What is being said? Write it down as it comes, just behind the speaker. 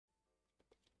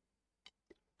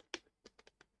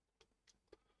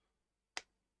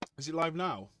Is it live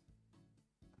now?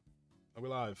 Are we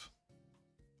live?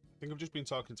 I think I've just been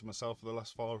talking to myself for the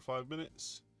last 4 or 5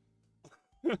 minutes.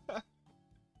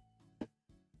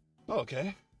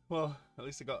 Okay, well, at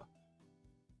least I got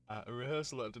a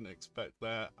rehearsal that I didn't expect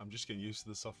there. I'm just getting used to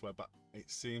the software, but it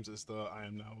seems as though I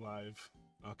am now live.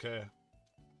 Okay.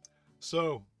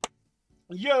 So,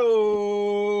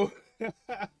 yo!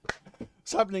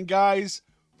 What's happening, guys?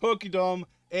 PokeDom,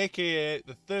 aka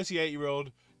the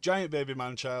 38-year-old giant baby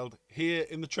man-child, here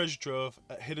in the treasure trove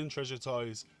at Hidden Treasure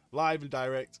Toys, live and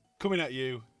direct, coming at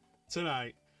you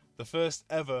tonight. The first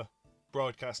ever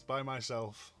broadcast by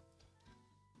myself.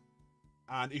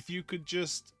 And if you could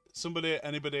just,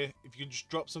 anybody, if you could just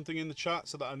drop something in the chat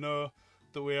so that I know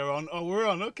that we are on. Oh, we're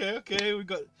on. Okay. We've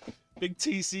got Big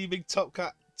TC, Big Top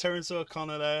Cat, Terence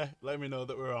O'Connor there. Let me know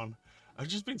that we're on. I've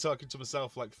just been talking to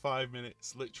myself like 5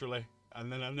 minutes, literally.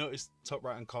 And then I noticed top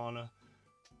right hand corner,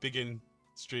 begin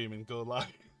streaming, go live.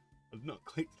 I've not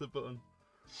clicked the button.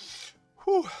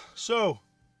 Whew. So,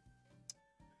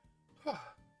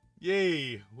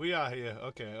 yay, we are here.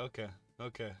 Okay.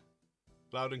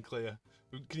 Loud and clear.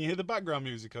 Can you hear the background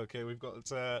music? Okay, we've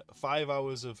got 5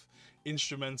 hours of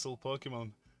instrumental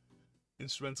Pokemon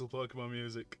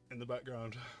music in the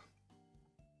background.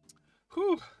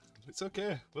 Whew, it's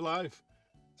okay. We're live.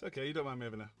 It's okay. You don't mind me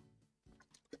having a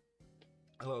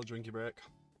little drinky break.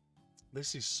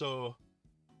 This is so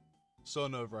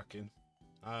nerve-wracking,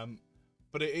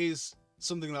 but it is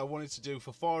something that I wanted to do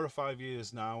for 4 or 5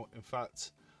 years now. In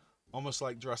fact, almost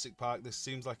like Jurassic Park, this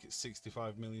seems like it's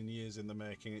 65 million years in the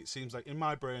making. It seems like, in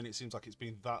my brain, it seems like it's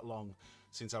been that long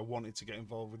since I wanted to get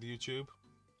involved with YouTube.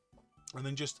 And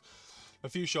then just a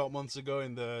few short months ago,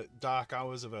 in the dark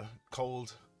hours of a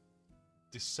cold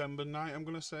December night, I'm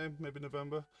going to say, maybe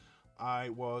November, I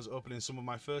was opening some of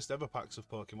my first ever packs of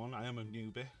Pokemon. I am a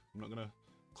newbie. I'm not going to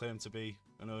claim to be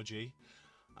an OG.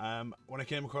 When I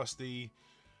came across the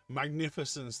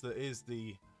magnificence that is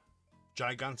the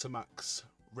Gigantamax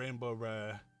Rainbow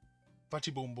Rare Fatty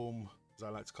Boom Boom, as I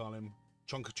like to call him,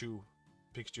 ChonkaChu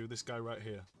Pikachu, this guy right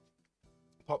here,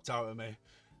 popped out at me.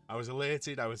 I was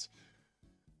elated. I was,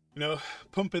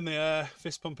 pump in the air,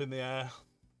 fist pump in the air,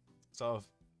 sort of,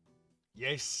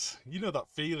 yes, you know that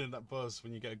feeling, that buzz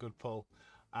when you get a good pull.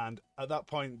 And at that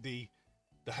point, the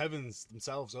heavens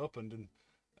themselves opened, and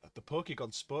the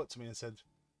Pokegod spoke to me and said,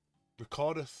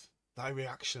 "Recordeth thy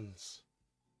reactions."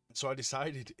 And so I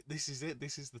decided, this is it.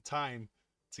 This is the time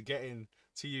to get in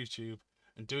to YouTube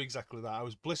and do exactly that. I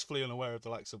was blissfully unaware of the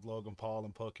likes of Logan Paul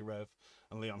and Pokerev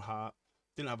and Leon Hart.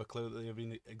 Didn't have a clue that they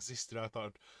even existed. I thought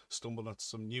I'd stumbled onto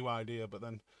some new idea, but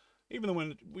then even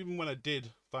when I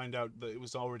did find out that it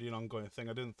was already an ongoing thing,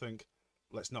 I didn't think,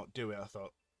 let's not do it. I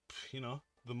thought,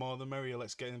 the more the merrier,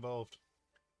 let's get involved.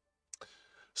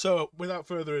 So without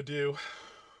further ado,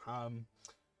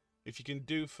 if you can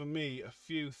do for me a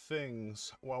few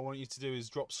things, what I want you to do is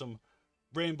drop some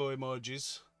rainbow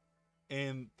emojis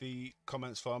in the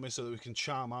comments for me so that we can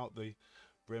charm out the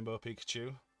rainbow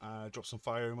Pikachu. Drop some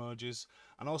fire emojis,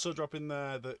 and also drop in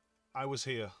there that I was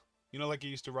here. Like you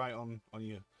used to write on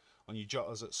your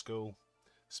jotters at school,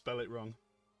 spell it wrong.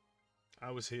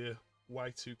 I was here,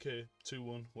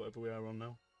 Y2K21, whatever we are on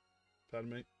now. Pardon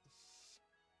me.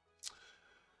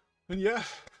 And yeah,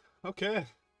 okay.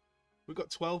 We've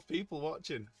got 12 people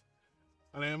watching.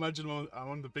 And I imagine I'm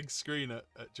on the big screen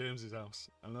at James's house.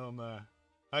 I know I'm there.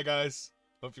 Hi guys,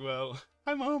 hope you're well.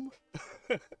 Hi Mom.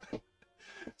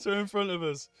 So in front of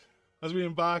us, as we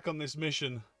embark on this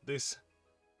mission, this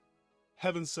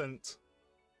heaven-sent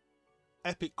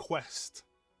epic quest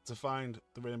to find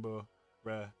the Rainbow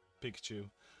Rare Pikachu,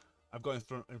 I've got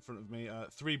in front of me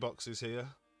 3 boxes here.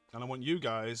 And I want you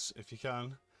guys, if you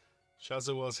can,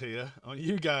 Shazza was here, I want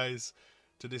you guys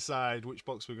to decide which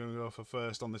box we're going to go for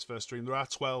first on this first stream. There are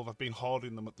 12. I've been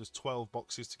hoarding them. There's 12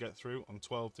 boxes to get through on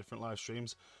 12 different live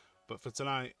streams. But for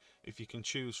tonight, if you can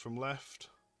choose from left,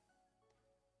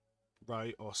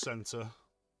 right, or centre,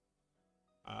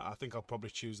 I think I'll probably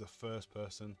choose the first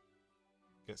person.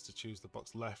 Gets to choose the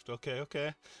box left.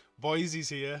 Okay. Boise's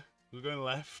here. We're going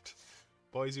left.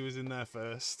 Boise was in there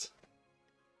first.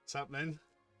 What's happening?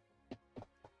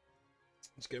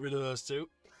 Let's get rid of those 2.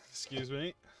 Excuse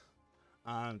me.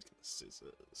 And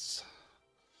scissors.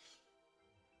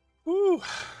 Woo!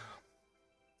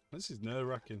 This is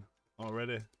nerve-wracking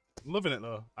already. I'm loving it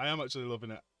though. I am actually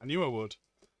loving it. I knew I would.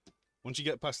 Once you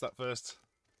get past that first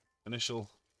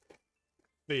initial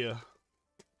fear,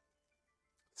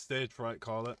 stage fright,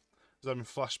 call it. I was having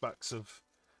flashbacks of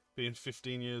being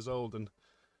 15 years old and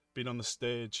being on the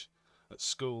stage at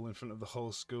school in front of the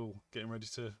whole school, getting ready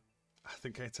to. I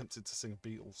think I attempted to sing a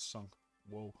Beatles song.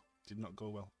 Whoa, did not go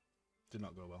well. Did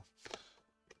not go well.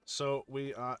 So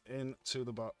we are into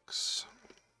the box.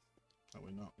 Are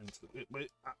we not into the... We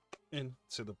are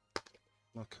into the...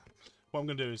 Okay. What I'm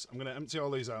going to do is I'm going to empty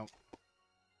all these out.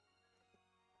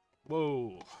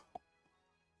 Whoa.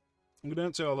 I'm going to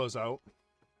empty all those out.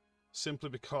 Simply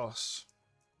because...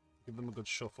 Give them a good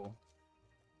shuffle.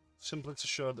 Simply to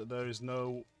show that there is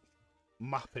no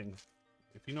mapping.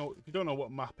 If you don't know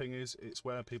what mapping is, it's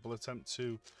where people attempt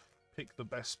to pick the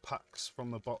best packs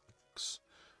from the box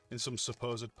in some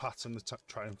supposed pattern to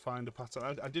try and find a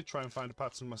pattern. I did try and find a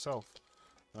pattern myself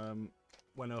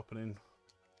when opening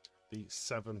the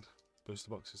 7 booster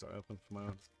boxes that I opened for my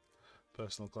own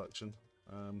personal collection.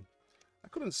 I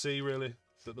couldn't see really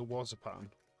that there was a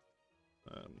pattern.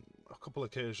 A couple of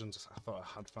occasions I thought I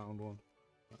had found one.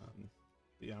 But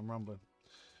yeah, I'm rambling.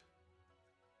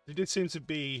 There did seem to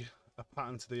be a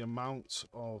pattern to the amount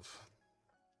of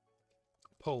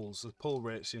pulls. The pull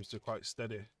rate seems to be quite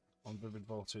steady on Vivid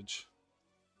Voltage.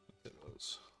 Take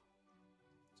those.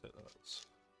 Take those.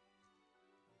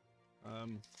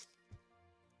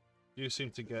 You seem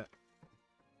to get,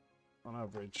 on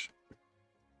average,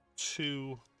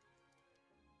 two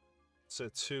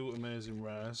amazing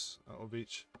rares out of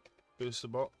each booster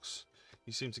box.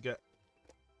 You seem to get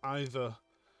either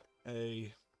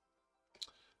a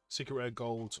secret rare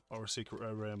gold or a secret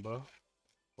rare rainbow,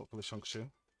 hopefully ChonkaChu,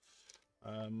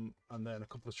 and then a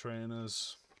couple of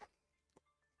trainers,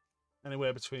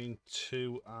 anywhere between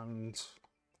 2 and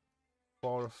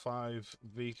 4 or 5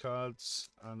 V cards,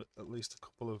 and at least a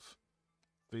couple of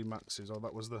Vmaxes. Or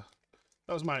that was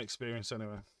my experience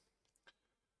anyway.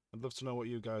 I'd love to know what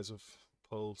you guys have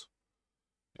pulled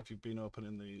if you've been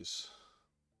opening these.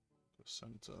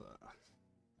 Center there.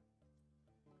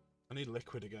 I need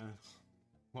liquid again.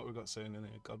 What we got saying in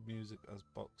here? God music as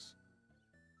box.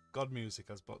 God music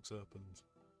as box opens.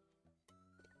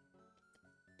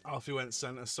 Alfie went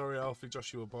centre. Sorry, Alfie.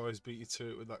 Joshua Boys beat you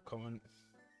to it with that comment.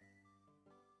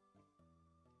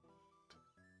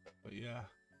 But yeah.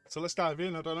 So let's dive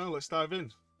in. I don't know. Let's dive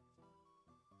in.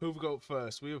 Who have we got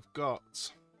first? We have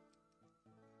got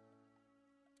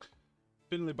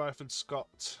Finley Byford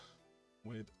Scott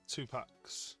with 2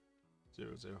 packs.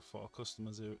 004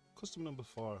 customer number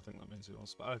 4, I think that means it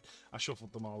was, but I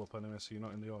shuffled them all up anyway, so you're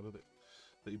not in the order that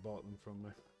you bought them from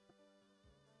me.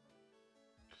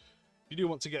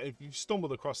 If you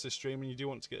stumbled across this stream and you do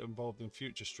want to get involved in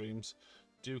future streams,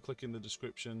 do click in the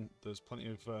description. There's plenty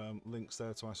of links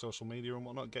there to my social media and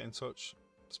whatnot. Get in touch.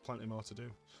 There's plenty more to do.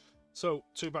 So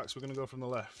 2 packs. We're going to go from the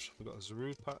left. We've got a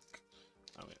Zarude pack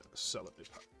and we have a Celebi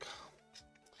pack.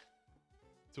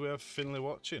 Do we have Finley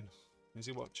watching? Is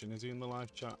he watching? Is he in the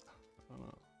live chat? I don't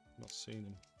know. I've not seen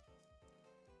him.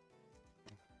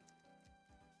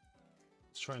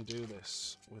 Let's try and do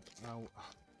this without...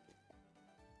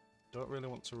 Don't really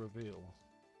want to reveal.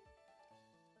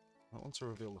 I want to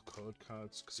reveal the code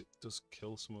cards because it does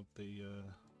kill some of the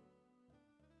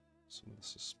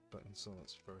suspense. So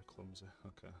that's very clumsy.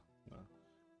 Okay, no. I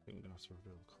think we're gonna have to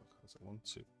reveal the code cards. 1,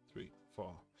 2, 3,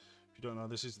 4. If you don't know,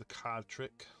 this is the card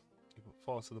trick. You put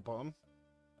 4 to the bottom.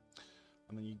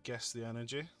 And then you guess the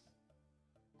energy.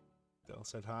 Dale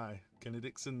said hi. Kenny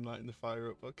Dixon lighting the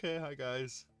fire up. Okay, hi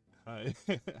guys. Hi.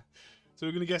 So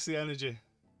we're gonna guess the energy.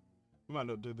 We might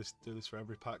not do this for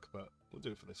every pack, but we'll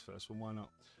do it for this first one. Why not?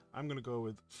 I'm gonna go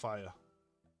with fire.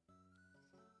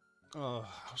 Oh,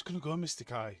 I was gonna go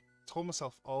Mystic Eye. Told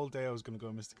myself all day I was gonna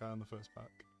go Mystic Eye on the first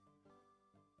pack.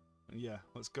 And yeah,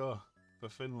 let's go for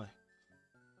Finley.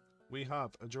 We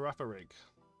have a Giraffe Rig,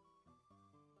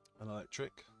 an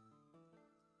Electric,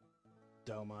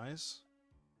 Delmise.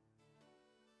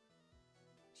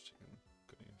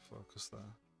 Getting in focus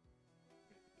there.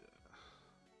 Yeah.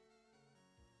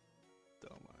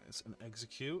 Delmise, an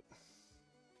Execute,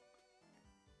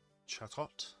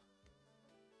 Chatot,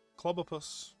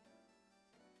 Clobopus,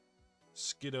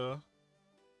 Skiddo,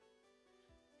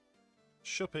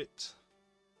 Shuppet.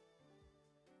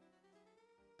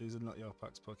 These are not your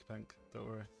packs, Pokepink, don't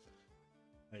worry.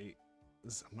 I'm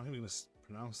not even going to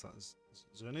pronounce that.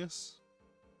 Xerneas?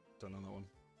 Don't know that one.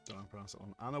 Don't know how to pronounce that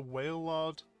one. And a Whale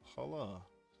Lord Hollow.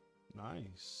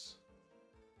 Nice.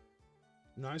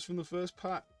 Nice from the first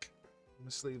pack.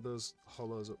 Let's leave those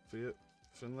hollows up for you,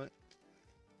 Finley.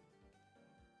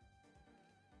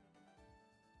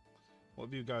 What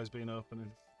have you guys been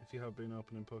opening? If you have been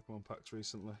opening Pokemon packs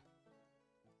recently,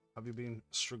 have you been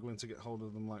struggling to get hold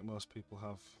of them like most people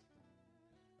have?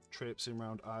 Traipsing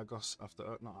around Argos after...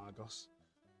 not Argos,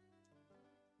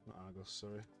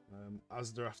 sorry.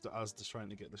 Asda after Asda trying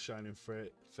to get the Shining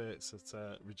Fates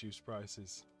at reduced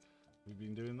prices. Have you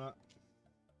been doing that?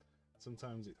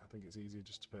 Sometimes I think it's easier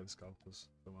just to pay the scalpers,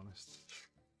 if I'm honest.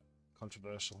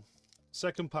 Controversial.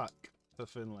 Second pack for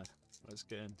Finley. Let's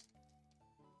get in.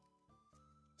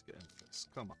 Let's get in for this.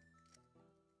 Come on.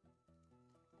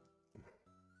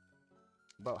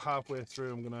 About halfway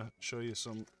through, I'm going to show you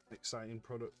some exciting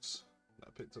products that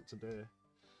I picked up today.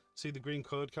 See the green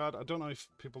code card? I don't know if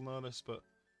people know this, but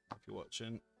if you're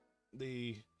watching,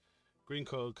 the green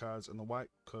code cards and the white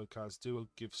code cards do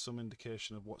give some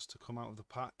indication of what's to come out of the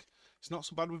pack. It's not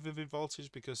so bad with Vivid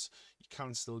Voltage because you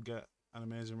can still get an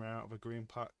amazing rare out of a green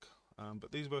pack,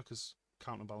 but these work as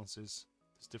counterbalances.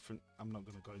 It's different. I'm not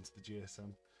going to go into the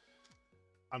GSM.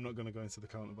 I'm not going to go into the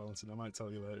counterbalancing. I might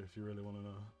tell you later if you really want to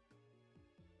know.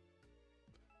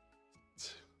 2,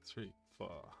 3, 4.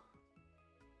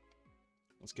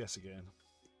 Let's guess again.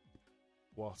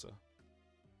 Water.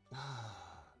 I'm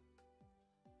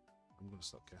going to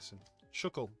stop guessing.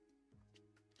 Shuckle.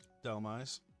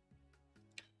 Delmise.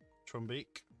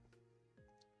 Trumbeak.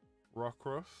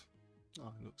 Rockruff.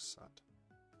 Oh, he looks sad.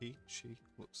 She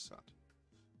looks sad.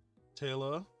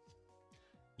 Taylor.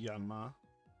 Yanma.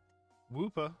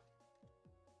 Wooper.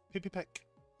 Pipipeck.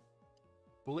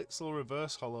 Blitzel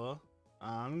Reverse Hollow.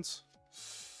 And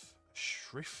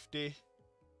Shiftry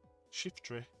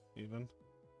even.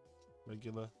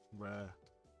 Regular rare.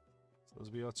 So those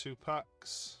will be your 2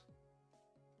 packs.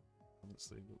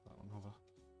 Let's leave that one over.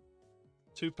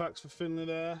 2 packs for Finley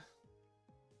there.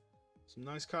 Some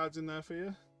nice cards in there for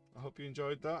you. I hope you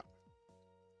enjoyed that.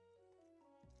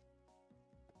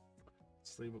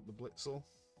 Let's leave up the Blitzel.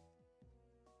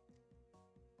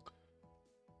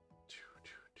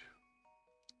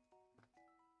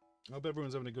 I hope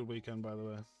everyone's having a good weekend, by the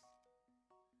way.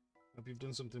 Hope you've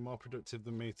done something more productive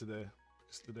than me today,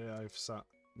 because today I've sat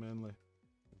mainly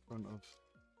in front of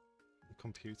the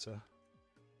computer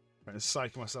trying to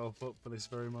psych myself up for this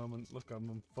very moment. Look,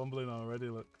 I'm fumbling already,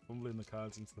 look, fumbling the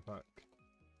cards into the pack.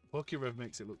 PokeRev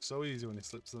makes it look so easy when he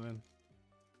slips them in.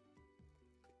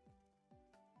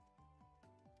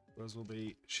 Those will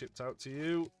be shipped out to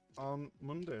you on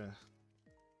Monday.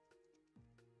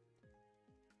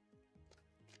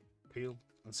 Peel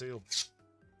and seal.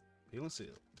 Peel and seal.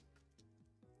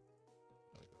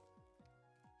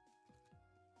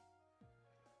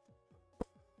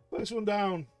 First one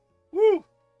down. Woo!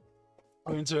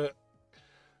 I'm into it.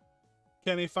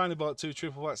 Kenny finally bought 2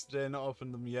 triple packs today, not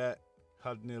opened them yet.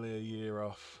 Had nearly a year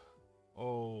off.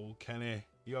 Oh, Kenny,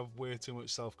 you have way too much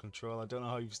self-control. I don't know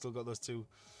how you've still got those 2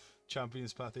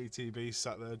 Champions Path ETBs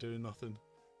sat there doing nothing,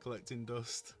 collecting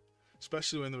dust.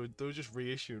 Especially when they were just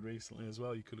reissued recently as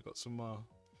well. You could have got some more.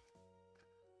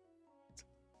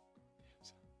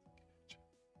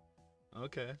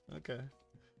 Okay.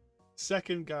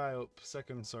 Second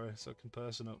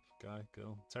person up. Guy,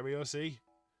 girl. Terry OC.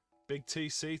 Big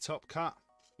TC, top cat.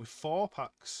 With 4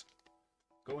 packs.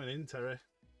 Going in, Terry.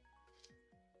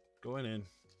 Going in.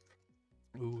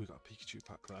 Ooh, we got a Pikachu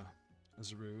pack there.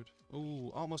 As rude.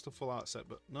 Ooh, almost a full art set,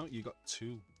 but no, you got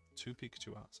 2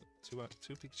 Pikachu art set. 2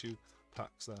 Pikachu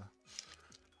packs there.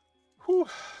 Whew.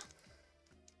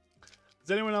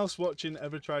 Has anyone else watching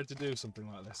ever tried to do something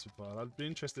like this before? I'd be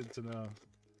interested to know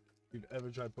if you've ever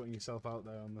tried putting yourself out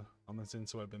there on the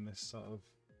interweb in this sort of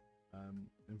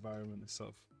environment, this sort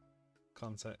of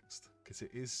context, because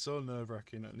it is so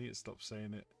nerve-wracking. I need to stop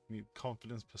saying it. I need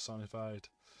confidence personified.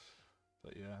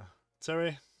 But yeah,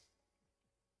 Terry.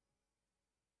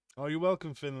 Oh, you're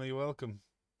welcome, Finley. You're welcome.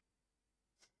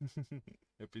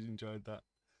 Hope you enjoyed that.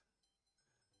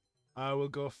 I will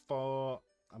go for...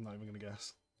 I'm not even going to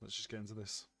guess. Let's just get into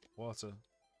this. Water.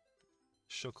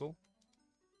 Shuckle.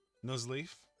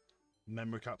 Nuzleaf.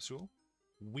 Memory Capsule.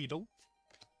 Weedle.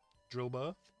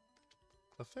 Drillbur.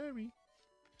 Clefairy.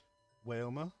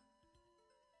 Whalmer.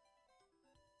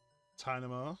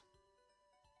 Tynamo.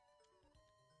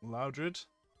 Loudred.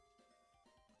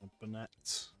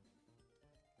 Bonnet.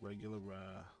 Regular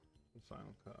rare. The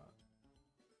final card.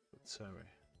 Terry.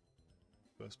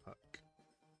 First pack.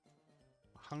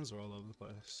 My hands are all over the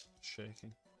place.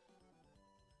 Shaking.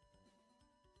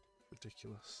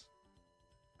 Ridiculous.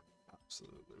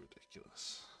 Absolutely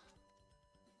ridiculous.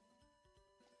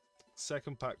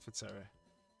 Second pack for Terry.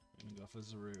 I'm gonna go for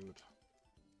Zarude.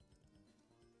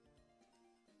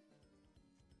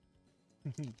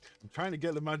 I'm trying to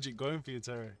get the magic going for you,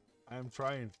 Terry. I am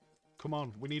trying. Come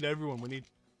on, we need everyone.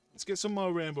 Let's get some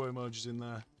more rainbow emojis in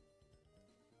there.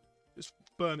 Just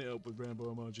burn it up with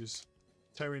rainbow emojis.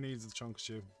 Terry needs the ChonkaChu.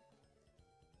 You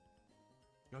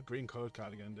got a green code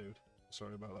card again, dude.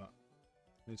 Sorry about that.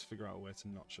 I need to figure out a way to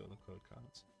not show the code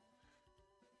cards.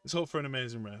 Let's hope for an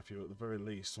amazing rare for you at the very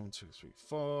least. 1, 2, 3,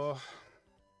 4.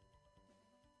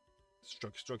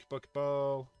 Stroky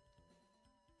Pokeball.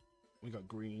 We got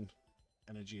green.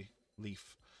 Energy.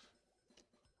 Leaf.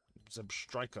 Zeb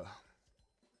Striker.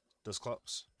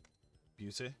 Dusclops.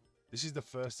 Beauty. This is the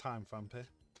first time, Vampy,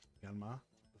 Yanmar.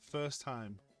 The first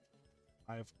time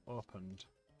I have opened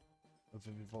a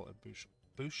Vivid Volted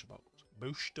booster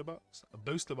box. A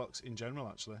booster box in general,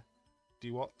 actually. Do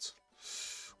you what?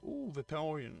 Ooh,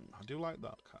 Vaporeon. I do like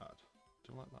that card. I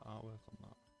do like that artwork on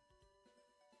that.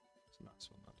 It's a nice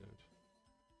one, that dude.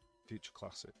 Future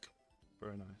Classic.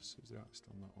 Very nice. Who's the artist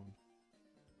on that one?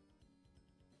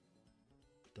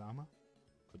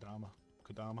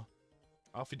 Kodama.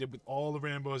 Alfie did with all the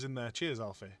rainbows in there. Cheers,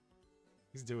 Alfie.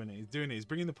 He's doing it. He's doing it. He's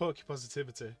bringing the Poke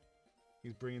Positivity.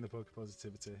 He's bringing the Poke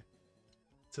Positivity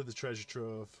to the treasure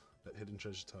trove at Hidden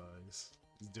Treasure Toys.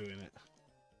 He's doing it.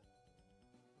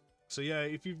 So yeah,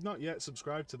 if you've not yet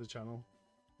subscribed to the channel,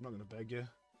 I'm not going to beg you,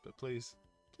 but please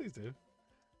do.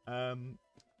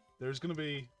 There's going to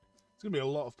be a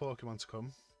lot of Pokemon to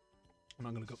come. I'm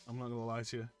not going to lie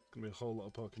to you. There's going to be a whole lot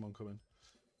of Pokemon coming.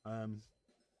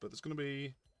 But there's going to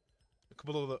be a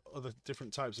couple of other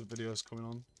different types of videos coming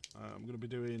on. I'm going to be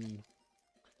doing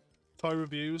toy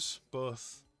reviews,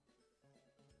 both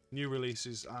new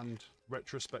releases and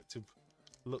retrospective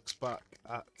looks back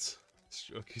at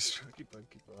Strokey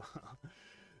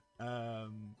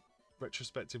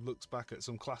retrospective looks back at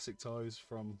some classic toys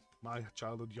from my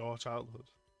childhood, your childhood.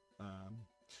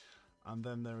 And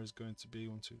then there is going to be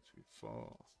 1, 2, 3,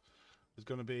 4. There's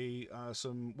going to be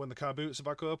some, when the car boots are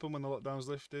back open, when the lockdown's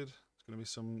lifted, there's going to be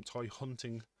some toy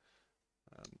hunting.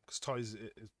 Because toys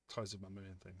are my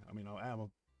main thing. I mean, I am a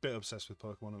bit obsessed with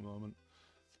Pokemon at the moment.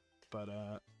 But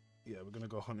yeah, we're going to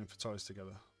go hunting for toys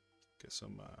together. Get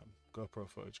some GoPro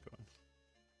footage going.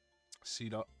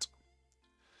 C-Dot.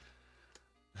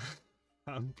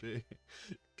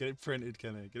 Get it printed,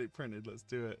 Kenny. Get it printed. Let's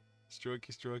do it.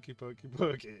 Strokey,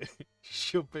 pokey.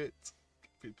 Shove it.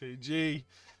 Keep it PG.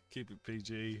 Keep it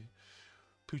PG.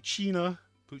 Puccina.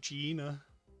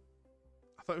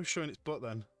 I thought it was showing its butt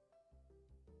then.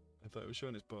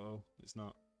 Oh, it's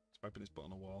not. It's wiping its butt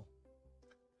on a wall.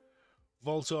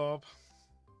 Voltorb.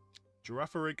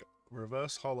 Girafarig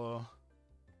Reverse Hollow.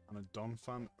 And a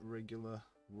Donphan regular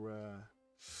rare.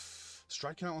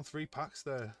 Striking out on 3 packs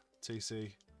there,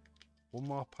 TC. 1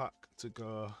 more pack to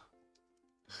go.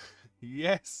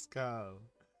 Yes, Carl.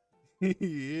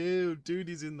 You,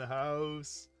 Duty's in the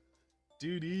house.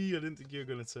 Duty, I didn't think you were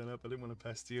going to turn up. I didn't want to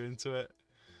pester you into it.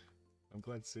 I'm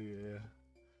glad to see you here.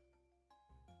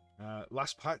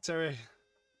 Last pack, Terry.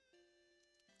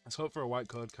 Let's hope for a white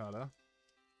code card, huh?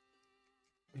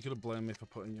 You could have blamed me for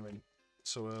putting you in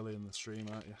so early in the stream,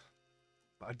 aren't you?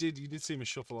 But you did see me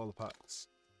shuffle all the packs.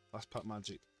 Last pack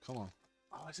magic. Come on.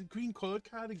 Oh, it's a green code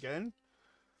card again?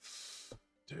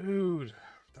 Dude,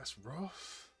 that's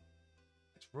rough.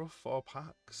 It's rough. 4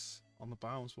 packs on the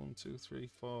bounce. 1, 2, 3,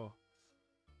 4.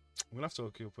 I'm gonna have to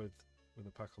hook you up with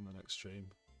a pack on the next stream.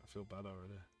 I feel bad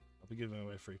already. I'll be giving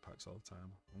away free packs all the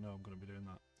time. I know I'm gonna be doing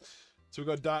that. So we've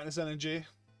got Darkness Energy,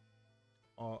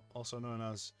 or also known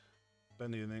as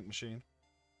Bendy the Ink Machine.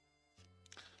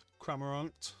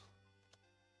 Cramorant,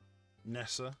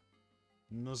 Nessa,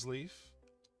 Nuzleaf,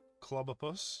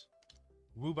 Clobberpuss,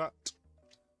 Woobat,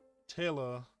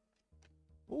 Taylor.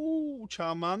 Ooh,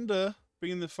 Charmander,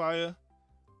 bringing the fire.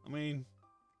 I mean,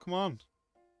 come on.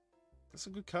 That's a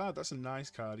good card. That's a nice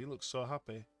card. He looks so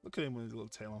happy. Look at him with his little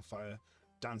tail on fire,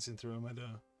 dancing through a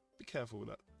meadow. Be careful with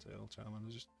that tail,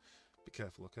 Charmander. Just be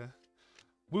careful, okay?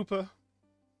 Wooper,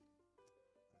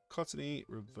 Cottony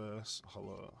Reverse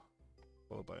Hollow,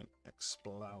 followed by an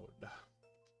Explode.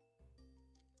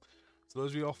 So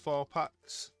those were your 4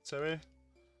 packs, Terry.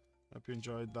 Hope you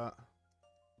enjoyed that.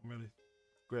 I'm really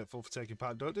grateful for taking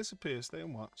part. Don't disappear. Stay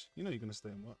and watch. You know you're going to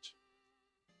stay and watch.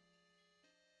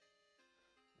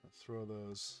 Throw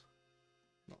those.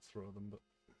 Not throw them, but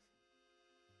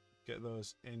get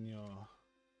those in your...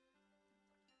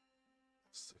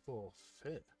 If they all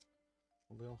fit.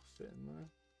 Will they all fit in there?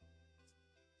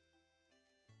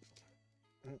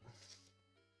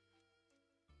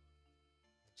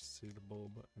 See the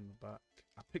bulb in the back.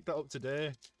 I picked that up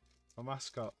today. My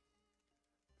mascot.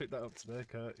 Picked that up today,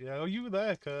 Kurt. Yeah, oh, you were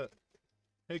there, Kurt.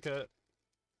 Hey, Kurt.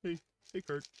 Hey,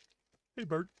 Kurt. Hey,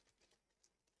 Bird.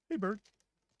 Hey, Bird.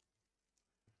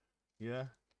 Yeah.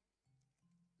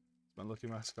 My lucky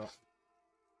mascot.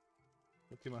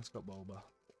 Lucky mascot Bulba.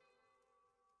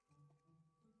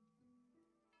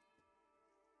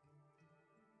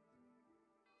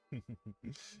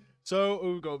 So,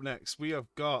 who we got up next? We have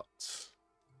got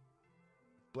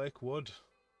Blake Wood.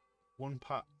 1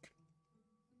 pack.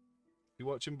 You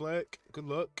watching, Blake? Good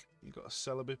luck. You got a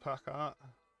Celebi pack art.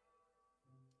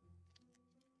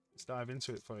 Let's dive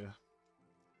into it for you.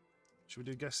 Should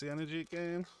we do Guess the Energy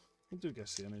again? We'll do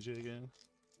Guess the Energy again.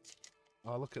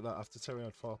 Oh, look at that. After Terry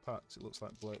had 4 packs, it looks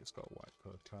like Blake's got a white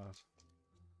code card.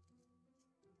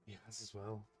 He has as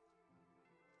well.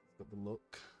 Got the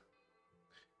look.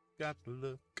 Got the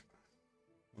look.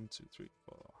 1, 2, 3,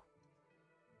 4.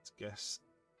 Let's guess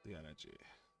the energy.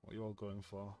 What are you all going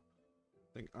for?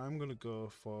 I think I'm going to go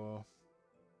for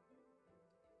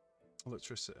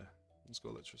electricity. Let's go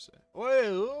electricity.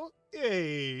 Well,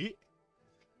 yay!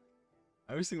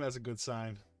 I always think that's a good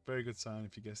sign. Very good sign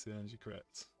if you guess the energy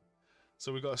correct.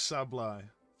 So we got a Sableye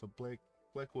for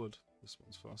Blakewood. This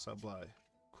one's for Sableye.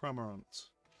 Cramorant.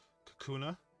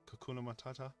 Kakuna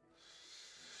Matata.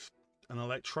 An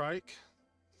Electrike.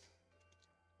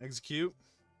 Execute.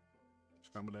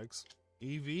 Scrambled eggs.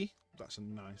 Eevee. That's a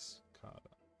nice card.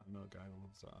 I know a guy who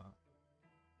loves that art.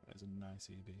 That is a nice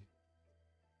Eevee.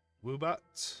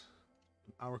 Woobat.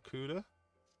 An Arrokuda.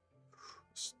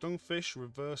 Stunfish,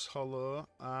 reverse hollow,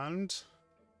 and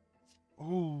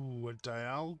ooh, a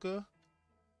Dialga,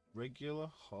 regular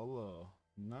hollow.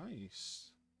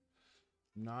 Nice,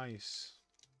 nice.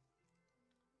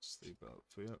 Sleeve that up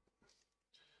for you.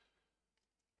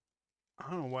 I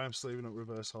don't know why I'm sleeving up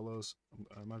reverse hollows.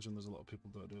 I imagine there's a lot of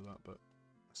people that do that, but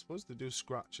I suppose they do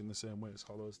scratch in the same way as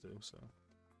hollows do. So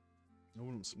I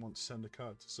wouldn't want to send a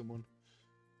card to someone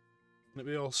and it'd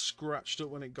be all scratched up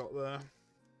when it got there.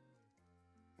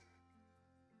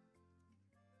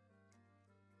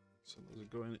 So those are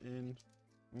going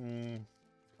in.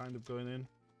 Kind of going in.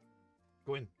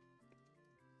 Go in.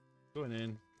 Going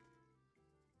in.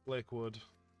 Blakewood.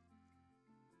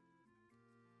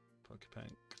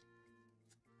 Pokepank.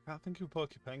 I can't think who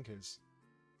Pokepank is.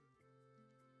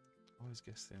 Always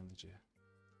guess the energy.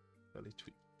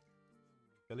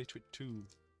 Belly Tweet 2.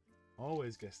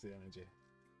 Always guess the energy.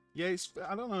 Yeah, it's,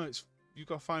 I don't know, it's, you've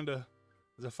got to find there's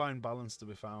a fine balance to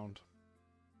be found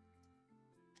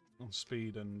on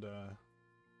speed and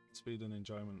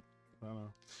enjoyment. I don't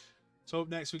know. So up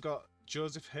next we got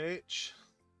Joseph H.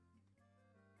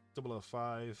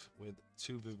 005 with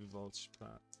 2 Vivivoltage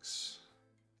packs.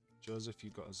 Joseph, you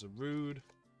got a Zarude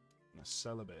and a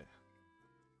Celebi.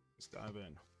 Let's dive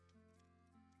in.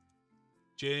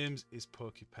 James is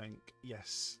Pokepank.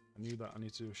 Yes, I knew that. I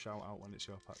need to do a shout out when it's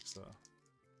your packs though.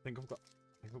 I think I've got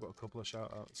a couple of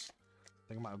shout outs. I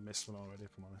think I might have missed one already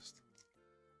if I'm honest.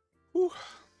 Whew.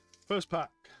 First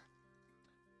pack.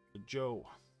 For Joe.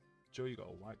 Joe, you got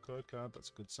a white code card. That's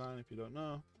a good sign if you don't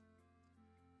know.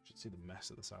 You should see the mess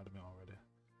at the side of me already.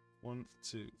 1,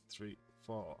 2, 3,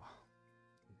 4.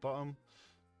 Bottom.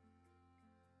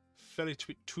 Felly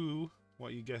Tweet 2. What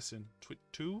are you guessing? Tweet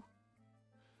 2?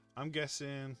 I'm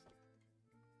guessing.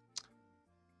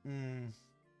 I'm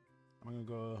gonna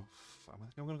go. I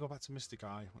think I'm gonna go back to Mystic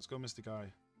Eye. Let's go Mystic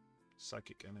Eye.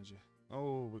 Psychic Energy.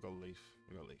 Oh, we got Leaf.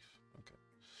 We got Leaf. Okay.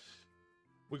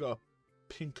 We got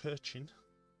a Pikachu.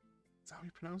 Is that how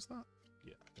you pronounce that?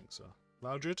 Yeah, I think so.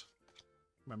 Loudred.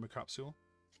 Memory Capsule.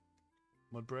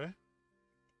 Mudbray.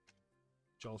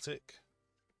 Joltik.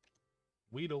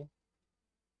 Weedle.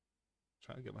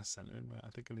 Trying to get my centering right. I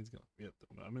think I need to get. Yep,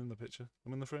 I'm in the picture.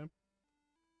 I'm in the frame.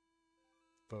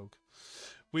 Vogue.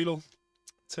 Weedle.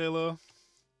 Taylor.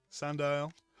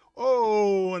 Sandile.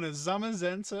 Oh, and a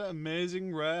Zamazenta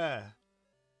Amazing Rare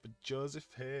for Joseph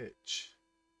H.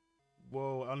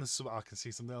 Whoa, honestly, I can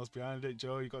see something else behind it,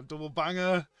 Joe. You got a double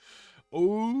banger.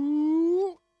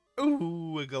 Ooh,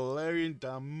 ooh, a Galarian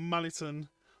Darmanitan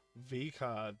V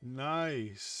card.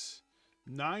 Nice,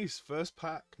 nice. First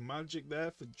pack magic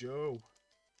there for Joe.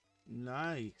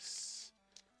 Nice.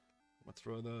 I'm gonna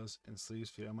throw those in sleeves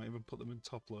for you. I might even put them in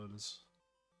top loaders.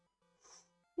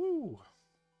 Woo.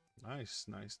 Nice,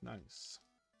 nice, nice.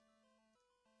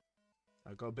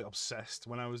 I got a bit obsessed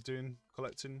when I was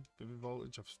collecting Vivid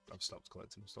Voltage. I've stopped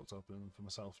collecting, stopped opening them for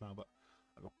myself now, but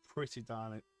I got pretty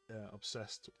darn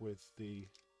obsessed with the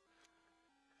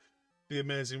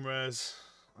amazing rares.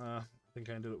 I think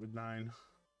I ended up with 9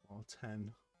 or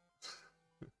 10.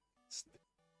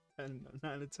 9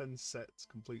 or 10 sets,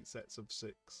 complete sets of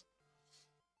 6.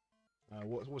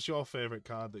 What's your favourite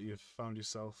card that you've found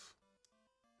yourself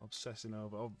obsessing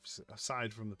over? Obviously,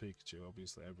 aside from the Pikachu,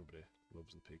 obviously everybody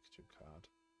loves the Pikachu card.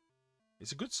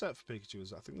 It's a good set for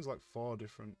Pikachu. I think there's like 4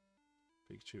 different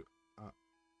Pikachu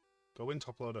go in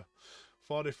top loader.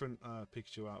 4 different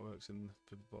Pikachu artworks in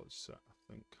the Voltage set,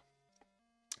 I think.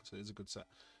 So it's a good set.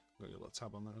 Got your little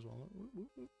tab on there as well.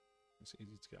 It's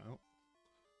easy to get out.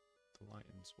 The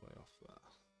lighting's way off there.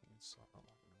 Let's sort that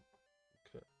lighting out.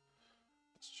 Okay.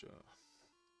 Let's show.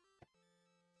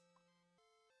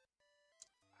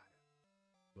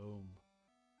 Boom.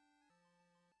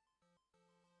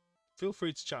 Feel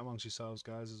free to chat amongst yourselves,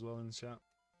 guys, as well in the chat.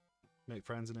 Make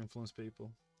friends and influence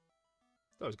people.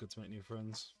 It's always good to make new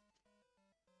friends.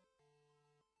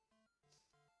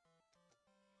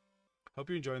 Hope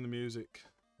you're enjoying the music,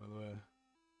 by the way.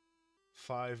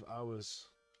 5 hours.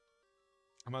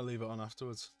 I might leave it on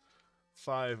afterwards.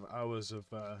 5 hours of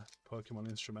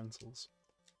Pokemon instrumentals.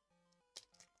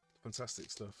 Fantastic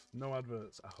stuff. No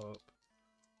adverts, I hope.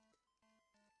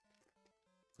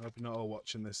 I hope you're not all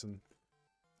watching this and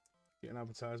getting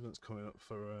advertisements coming up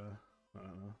for, I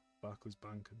don't know, Barclays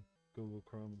Bank and Google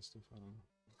Chrome and stuff. I don't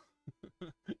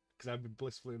know. Because I've been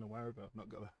blissfully unaware of it. I've not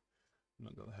got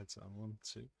the headset on. 1,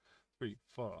 2, 3,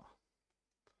 4.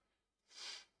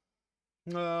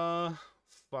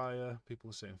 Fire. People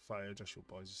are saying fire. Joshua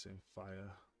Boys are saying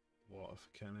fire. Water for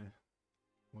Kenny.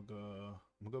 I'm gonna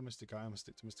go Mystic Eye. I'm gonna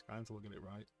stick to Mystic Eye until I get it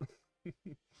right.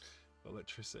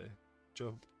 Electricity.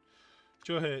 Joe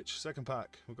H. Second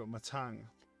pack. We've got Matang,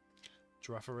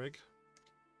 Girafarig,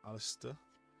 Alistair,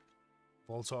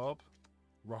 Voltorb,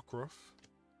 Rockruff,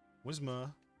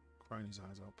 Whismur, crying his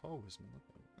eyes out. Poor Whismur.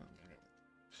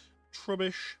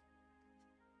 Trubbish,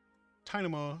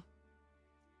 Tynamo,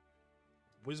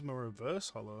 Whismur Reverse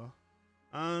Hollow,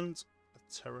 and a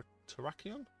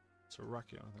Terrakion?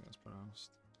 Terrakion, I think that's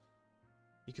pronounced.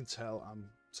 You can tell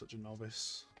I'm such a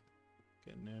novice.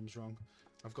 Getting names wrong.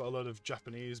 I've got a lot of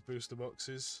Japanese booster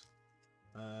boxes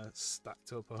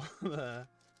stacked up over there.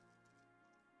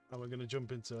 And we're going to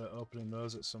jump into opening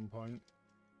those at some point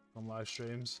on live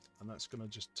streams. And that's going to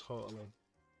just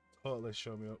totally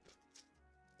show me up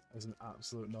as an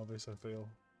absolute novice, I feel.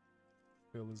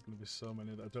 There's going to be so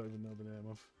many that I don't even know the name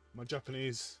of. My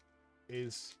Japanese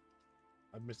is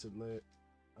admittedly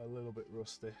a little bit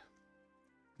rusty.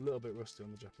 A little bit rusty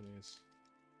on the Japanese.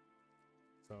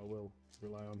 So I will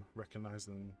rely on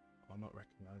recognising them or not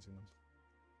recognising them.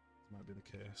 This might be the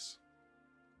case.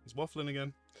 He's waffling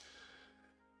again.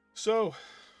 So,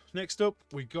 next up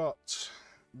we got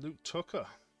Luke Tucker.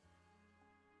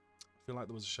 I feel like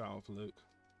there was a shout out for Luke.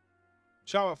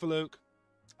 Shout out for Luke.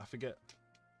 I forget.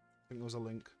 I think there was a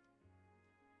link.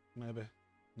 Maybe.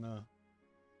 No.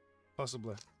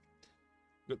 Possibly.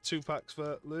 Got 2 packs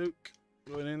for Luke.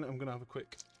 Going in, I'm going to have a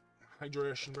quick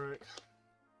hydration break.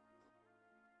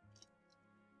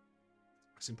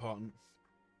 It's important.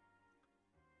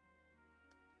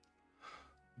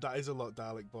 That is a lot,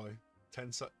 Dalek boy.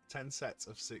 10 sets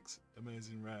of 6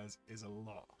 amazing rares is a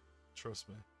lot. Trust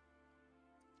me.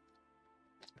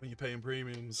 When you're paying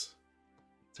premiums,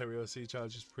 Terry OC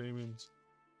charges premiums.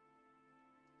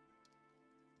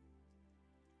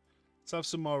 Let's have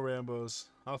some more rainbows.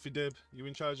 Alfie Dib, you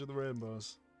in charge of the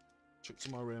rainbows? Chuck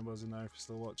some more rainbows in there if you're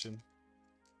still watching.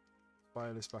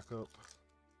 Fire this back up.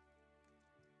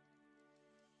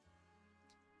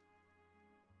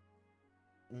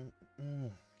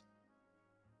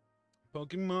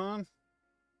 Pokemon.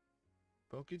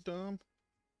 PokeDom.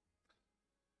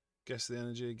 Guess the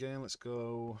energy again. Let's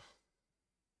go.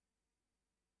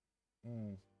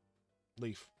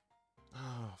 Leaf.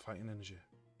 Ah, fighting energy.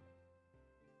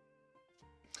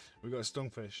 We got a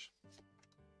Stunfish.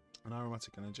 An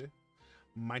aromatic energy.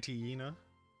 Mighty Yena.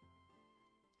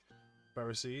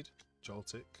 Barraseed.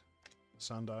 Joltik.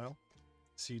 Sandile.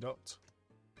 Seedot.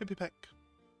 Pipipeck.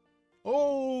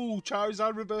 Oh,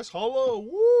 Charizard Reverse Hollow.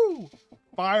 Woo!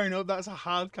 Firing up. That's a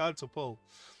hard card to pull.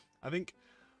 I think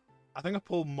I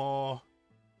pulled more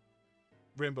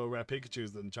Rainbow Rare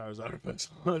Pikachus than Charizard Reverse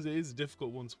Hollows. It is a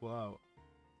difficult one to pull out.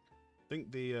 I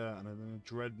think the and then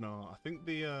Dreadnought. I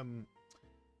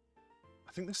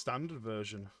think the standard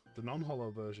version, the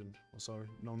non-hollow version, or sorry,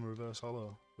 non-reverse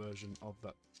hollow version of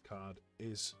that card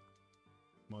is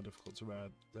more difficult to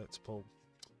pull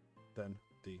than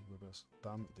the reverse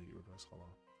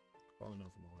hollow. Falling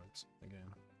over my words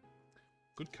again.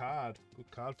 Good card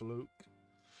for Luke.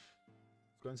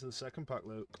 Let's go into the second pack,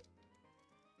 Luke.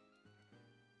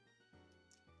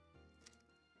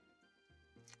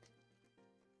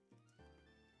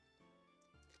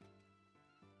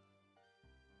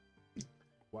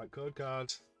 White code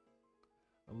card.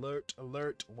 Alert,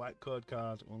 alert, white code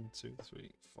card. 1, 2,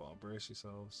 3, 4. Brace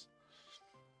yourselves.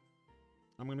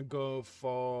 I'm gonna go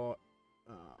for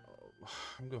I'm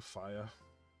gonna go fire.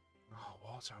 Oh,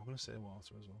 water. I'm gonna say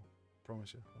water as well.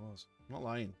 Promise you, I was. I'm not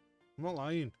lying. I'm not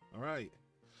lying. Alright.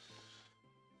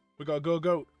 We got Go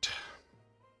Goat.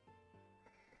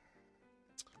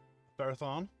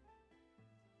 Ferrothorn.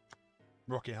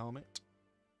 Rocky Helmet.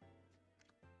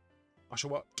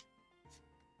 Oshawott.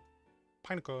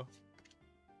 Pineco.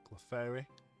 Clefairy.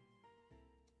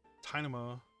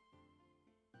 Tynamo.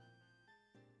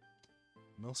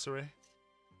 Milcery.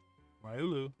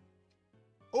 Ryulu.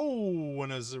 Oh,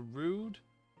 and a Zarude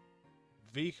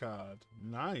V card.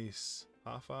 Nice.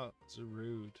 Half out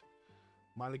Zarude.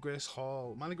 Miley Grace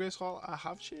Hall. Miley Grace Hall, I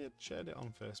have shared it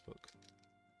on Facebook.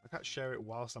 I can't share it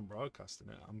whilst I'm broadcasting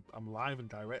it. I'm live and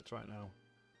direct right now.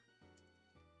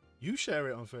 You share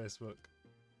it on Facebook.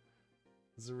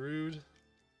 Zarude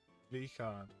V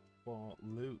card for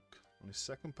Luke on his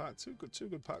second pack. Two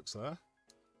good packs there.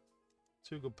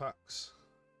 Two good packs.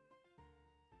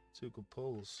 Two good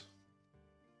pulls.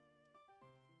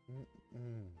 What'd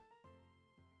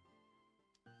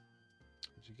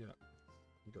you get?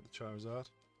 You got the Charizard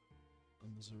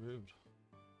and the Zarude.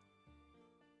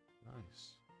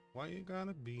 Nice. Why you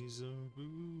gotta be so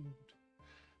rude?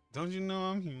 Don't you know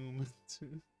I'm human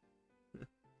too?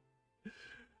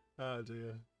 Oh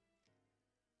dear.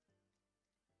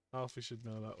 Alfie should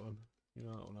know that one. You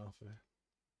know that one, Alfie.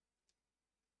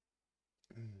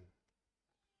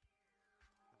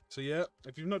 So yeah,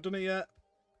 if you've not done it yet,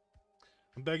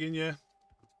 I'm begging you.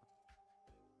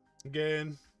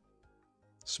 Again,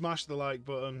 smash the like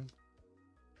button.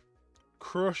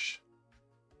 Crush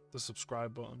the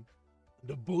subscribe button. And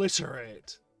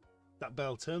obliterate that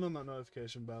bell. Turn on that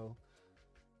notification bell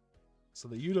so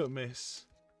that you don't miss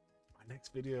my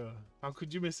next video. How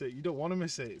could you miss it? You don't want to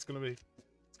miss it. It's gonna be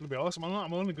awesome.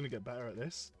 I'm only gonna get better at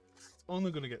this. It's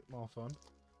only gonna get more fun.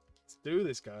 Let's do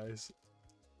this, guys.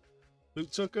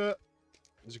 Luke Tucker,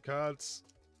 there's your cards.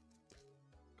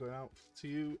 Going out to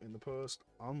you in the post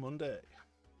on Monday.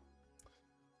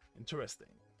 Interesting.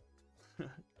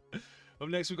 Up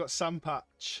next, we've got Sam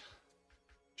Patch.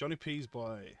 Johnny P's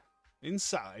boy.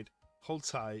 Inside, hold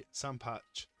tight, Sam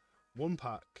Patch. One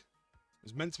pack. It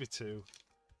was meant to be two.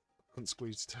 Couldn't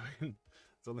squeeze two in.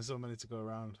 There's only so many to go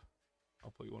around.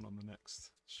 I'll put you one on the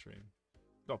next stream.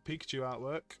 Got Pikachu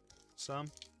artwork.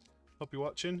 Sam, hope you're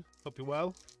watching. Hope you're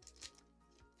well.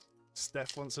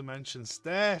 Steph wants to mention.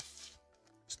 Steph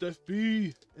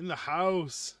B in the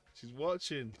house. She's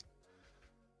watching.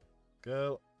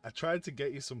 Girl, I tried to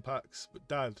get you some packs, but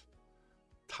Dad,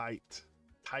 tight.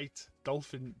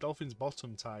 Dolphin's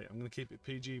bottom tight. I'm gonna keep it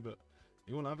PG, but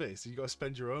you won't have it, so you gotta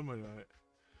spend your own money on it.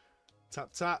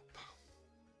 Tap.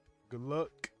 Good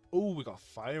luck. Oh, we got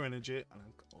fire energy and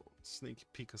I've got sneaky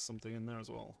peek of something in there as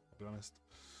well. I'll be honest.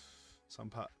 Sam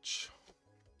Patch.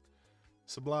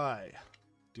 Sublime.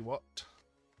 Do what?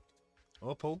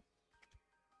 Opal.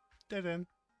 Dead end.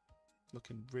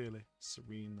 Looking really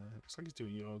serene there. Looks like he's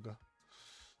doing yoga.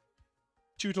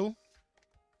 Tootle.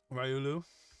 Ryulu.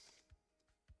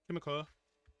 Kimiko.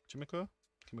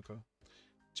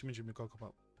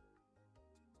 Pop.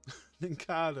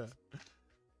 Ninkada.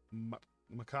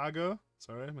 Makago.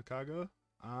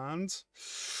 And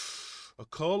a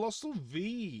Colossal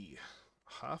V.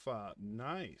 Half art.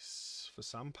 Nice. For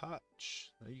Sam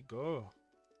Patch. There you go.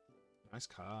 Nice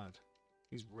card.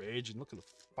 He's raging. Look at the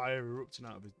fire erupting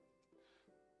out of his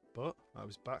butt, out of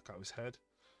his back, out of his head.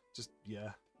 Just,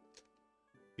 yeah.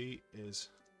 He is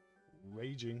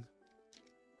raging.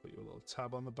 Put you a little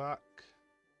tab on the back.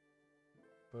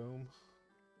 Boom.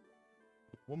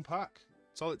 One pack.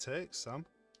 That's all it takes, Sam.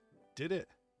 Did it.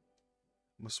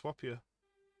 I'm going to swap you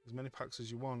as many packs as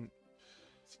you want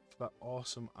for that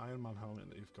awesome Iron Man helmet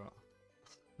that you've got.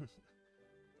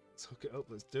 Let's hook it up.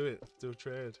 Let's do it. Let's do a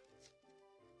trade.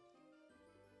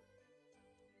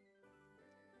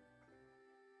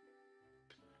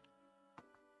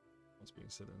 What's being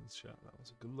said in the chat? That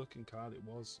was a good looking card. It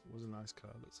was a nice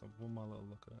card. Let's have one more little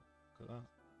look at it. Look at that.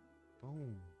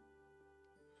 Boom.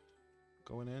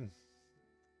 Going in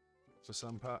for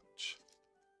Sam Patch.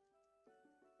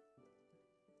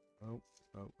 Oh.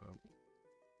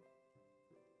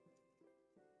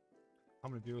 How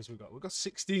many viewers we got? We've got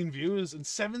 16 viewers and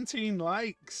 17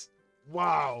 likes.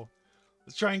 Wow.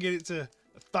 Let's try and get it to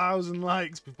 1,000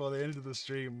 likes before the end of the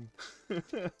stream.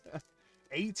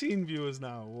 18 viewers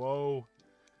now. Whoa.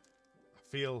 I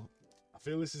feel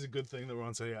this is a good thing that we're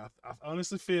on. So yeah, I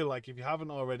honestly feel like if you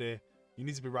haven't already, you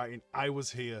need to be writing I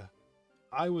was here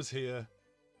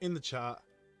in the chat.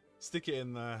 Stick it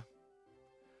in there.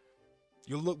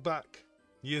 You'll look back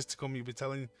years to come, you'll be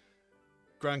telling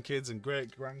grandkids and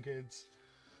great grandkids,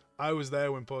 I was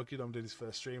there when PokeDom did his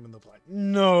first stream, and they'll be like,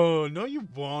 no you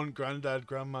weren't, granddad,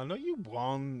 grandma, no you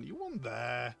weren't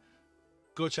there.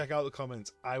 Go check out the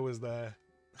comments. I was there.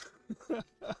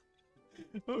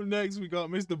 Up next, we got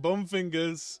Mr.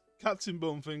 Bumfingers, Captain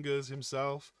Bumfingers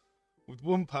himself, with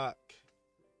one pack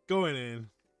going in.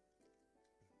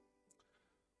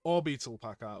 Orbital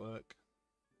pack artwork.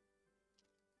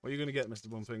 What are you going to get, Mr.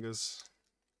 Bumfingers?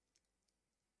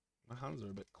 My hands are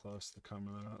a bit close to the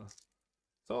camera. It's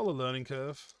all a learning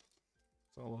curve.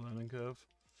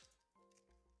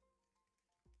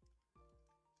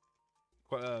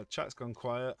 Chat's gone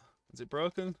quiet. Is it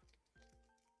broken?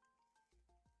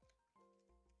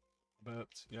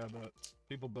 Burped. Yeah, burped.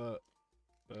 People burp.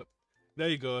 There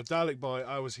you go. Dalek boy,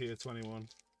 I was here, 21.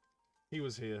 He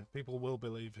was here. People will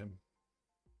believe him.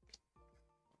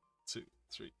 2,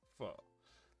 3, 4.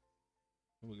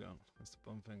 Here we go. Mr.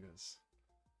 Bumfingers.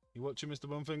 You watching, Mr.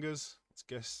 Bumfingers? Let's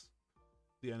guess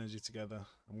the energy together.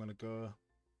 I'm gonna go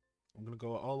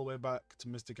all the way back to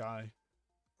Mr. Guy.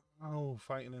 Oh,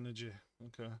 fighting energy.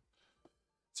 Okay.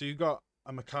 So you got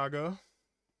a Makago,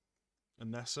 a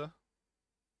Nessa,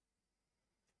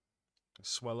 a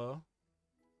Swallow,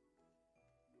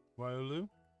 Ryolu,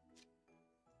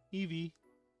 Eevee.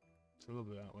 It's a little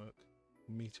bit of artwork.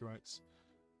 Meteorites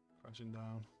crashing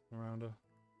down around her.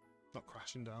 Not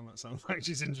crashing down, that sounds like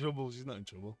she's in trouble. She's not in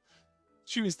trouble.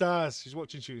 Shooting Stars. She's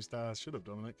watching Shooting Stars. Shut up,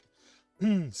 Dominic.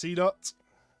 Seedot.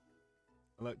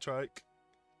 Electrike.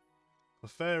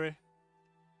 Clefairy.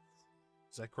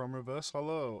 Zekrom Reverse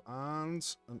Hollow. And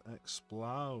an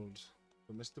Explode.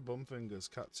 For Mr. Bumfingers.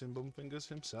 Captain Bumfingers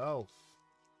himself.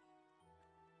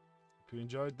 Hope you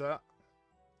enjoyed that.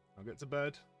 I'll get to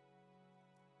bed.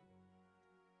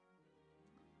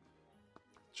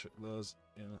 Check those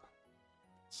in.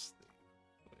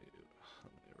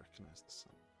 Let me recognize the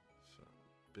song.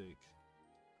 Big.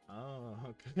 Oh,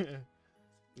 okay.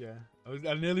 Yeah,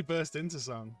 I nearly burst into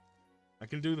song. I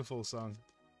can do the full song.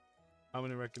 I'm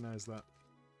gonna recognize that.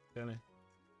 Kenny.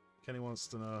 Kenny wants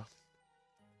to know.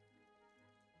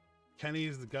 Kenny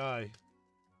is the guy.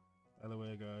 By the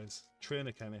way, guys.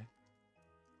 Trainer Kenny.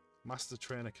 Master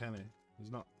Trainer Kenny.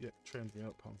 Who's not yet trained me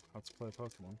up on how to play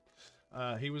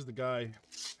Pokemon. He was the guy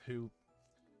who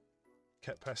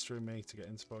kept pestering me to get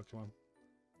into Pokemon.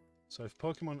 So if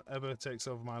Pokemon ever takes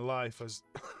over my life, as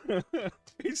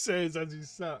he says as he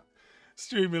sat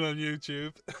streaming on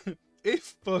YouTube,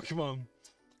 if Pokemon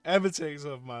ever takes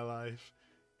over my life,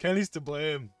 Kenny's to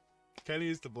blame. Kenny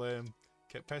is to blame.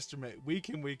 Kept pestering me week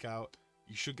in, week out.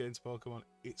 You should get into Pokemon.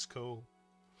 It's cool.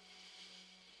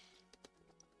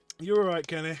 You're alright,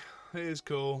 Kenny. It is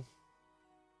cool.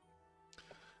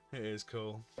 It is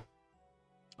cool.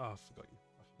 Oh, I forgot you.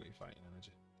 I forgot your fighting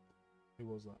energy. Who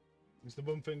was that? Mr.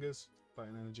 Bumfingers.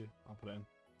 Fighting energy. I'll put it in.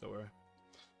 Don't worry.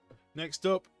 Next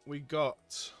up, we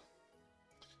got...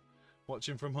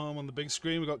 Watching from home on the big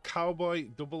screen, we got Cowboy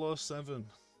 007.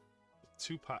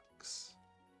 2 packs.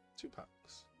 2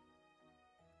 packs.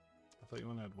 I thought you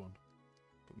only had 1.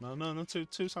 But no, 2.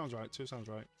 2 sounds right. 2 sounds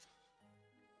right.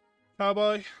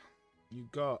 Cowboy, you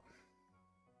got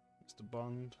Mr.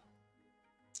 Bond,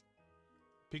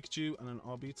 Pikachu, and an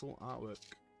Orbital artwork.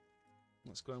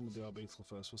 Let's go in with the Orbital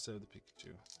first. We'll save the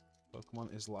Pikachu.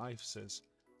 Pokemon is life, says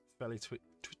Felly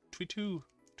Twitu.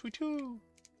 Twitu.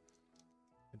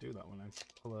 I do that when I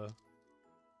pull a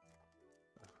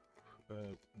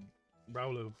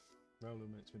Rowlo. Rowlo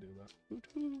makes me do that.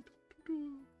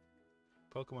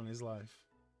 Pokemon is life.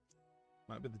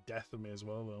 Might be the death of me as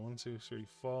well, though. 1, 2, 3,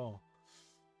 4.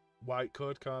 White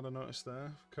code card I noticed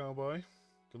there. Cowboy.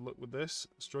 Good luck with this.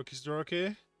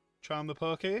 Strokey. Charm the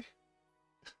Pokey.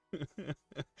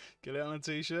 Get it on a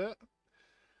t-shirt.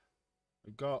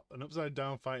 We've got an upside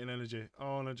down fighting energy.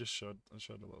 Oh, and I showed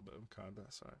a little bit of a card there.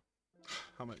 Sorry.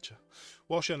 Amateur.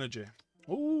 Wash energy.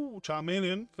 Ooh,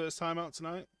 Charmeleon. First time out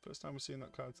tonight. First time we're seeing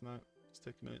that card tonight. Let's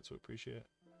take a minute to appreciate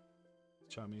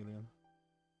Charmeleon.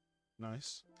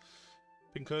 Nice.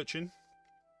 Pink Urchin.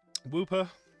 Wooper.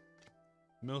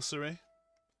 Milcery.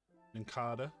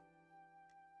 Nincada.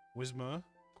 Whismur.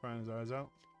 Crying his eyes out.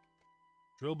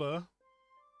 Drillbur.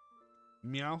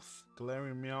 Meowth.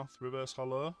 Galarian Meowth. Reverse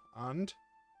Hollow. And.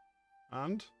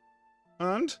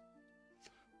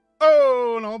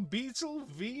 Oh, an Orbital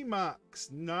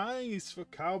Vmax. Nice for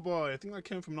Cowboy. I think that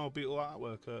came from an Orbital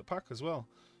artwork pack as well.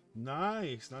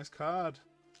 Nice. Nice card.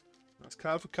 Nice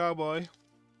card for Cowboy.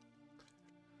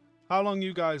 How long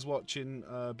you guys watching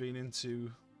been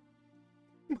into...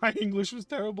 My English was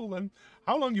terrible then.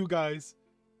 How long you guys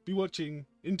be watching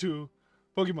into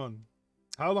Pokemon?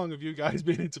 How long have you guys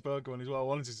been into Pokemon is what I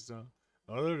wanted to know.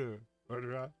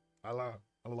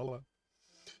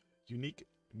 Unique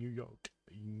New York.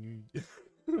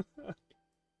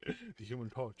 The Human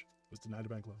Torch was denied a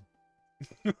bank loan.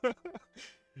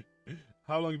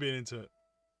 How long you been into it?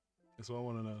 That's what I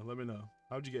want to know. Let me know.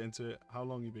 How'd you get into it? How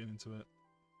long you been into it?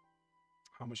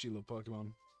 How much you love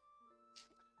Pokemon?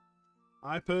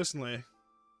 I personally,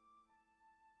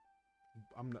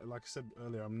 like I said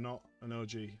earlier, I'm not an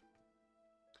OG.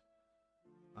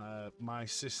 My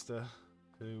sister,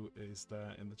 who is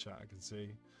there in the chat, I can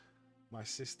see, my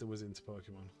sister was into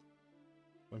Pokemon.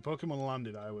 When Pokemon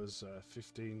landed, I was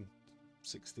 15,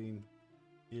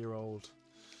 16-year-old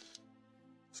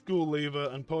school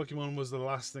leaver, and Pokemon was the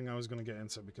last thing I was going to get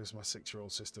into because my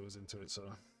 6-year-old sister was into it. So,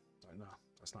 like, no,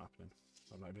 that's not happening.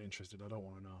 I'm not even interested. I don't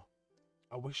want to know.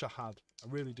 I wish I had. I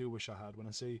really do wish I had. When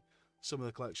I see some of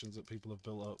the collections that people have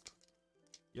built up.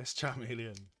 Yes,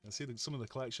 Charmeleon. I see some of the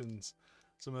collections,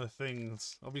 some of the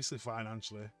things, obviously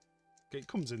financially. It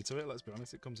comes into it, let's be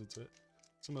honest, it comes into it.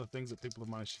 Some of the things that people have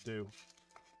managed to do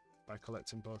by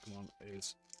collecting Pokemon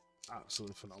is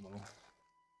absolutely phenomenal.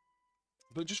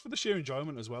 But just for the sheer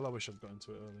enjoyment as well, I wish I'd got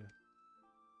into it earlier.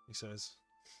 He says.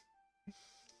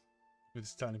 With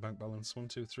his tiny bank balance. 1,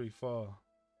 2, 3, 4.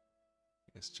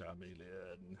 Yes,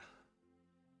 Charmeleon.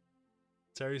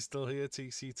 Terry's still here,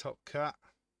 TC Top Cat.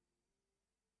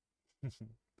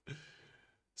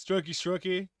 Strokey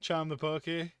Strokey, Charm the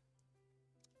Pokey.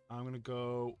 I'm going to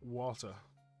go water.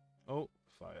 Oh,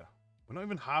 fire. We're not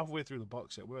even halfway through the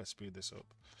box yet. We're going to speed this up.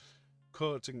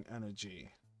 Coating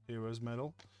Energy. Hero's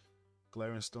Medal.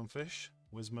 Glaring Stunfish.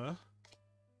 Whismur.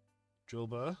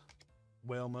 Drillbur.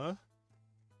 Whalmer.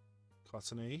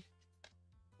 Cottony.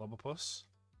 Lobopus.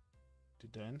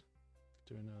 Duden.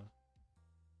 Doing a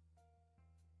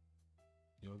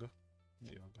yoga.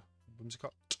 Not yoga.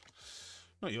 Whimsicott.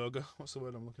 Not yoga. What's the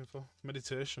word I'm looking for?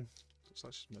 Meditation. Looks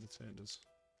like she's meditating. Does.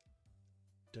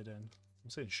 Dead end. I'm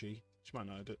saying she. She might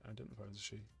not identify as a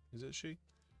she. Is it a she?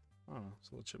 I don't know. It's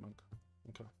a little chipmunk.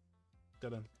 Okay.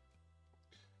 Dead end.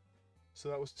 So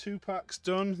that was 2 packs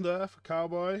done there for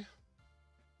Cowboy.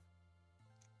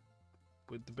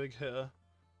 With the big hitter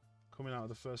coming out of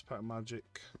the first pack,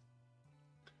 Magic.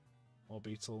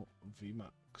 Orbeetle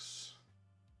Vmax.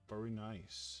 Very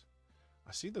nice.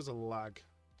 I see there's a lag.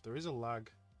 There is a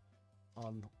lag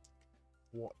on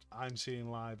what I'm seeing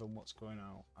live and what's going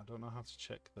out. I don't know how to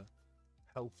check the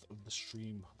health of the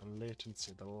stream, the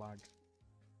latency, the lag.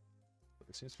 But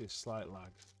there seems to be a slight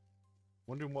lag.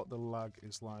 Wondering what the lag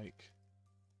is like.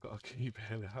 Gotta keep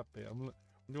Haley happy. I'm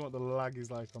wondering what the lag is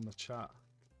like on the chat.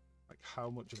 Like how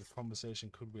much of a conversation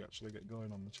could we actually get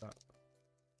going on the chat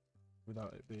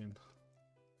without it being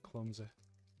clumsy.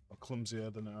 Or clumsier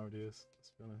than it already is,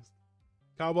 let's be honest.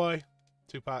 Cowboy,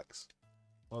 2 packs.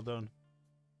 Well done.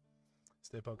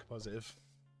 Stay poke positive.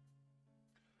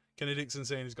 Kenny Dixon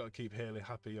saying he's got to keep Haley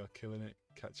happy. You're killing it.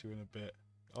 Catch you in a bit.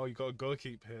 Oh, you got to go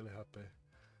keep Haley happy.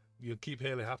 You'll keep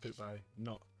Haley happy by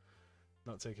not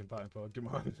taking part in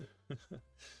Pokemon.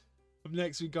 Up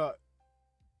next we got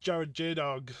Jared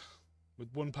J-Dog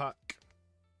with 1 pack.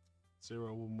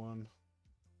 011.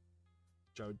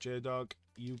 Jared J-Dog,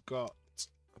 you got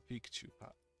a Pikachu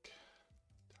pack.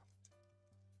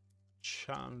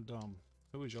 Chandom.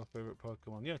 Who is your favourite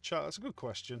Pokemon? Yeah, chat, that's a good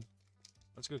question.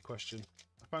 That's a good question.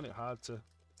 I find it hard to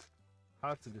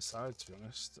decide, to be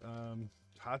honest.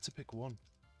 Hard to pick one.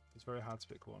 It's very hard to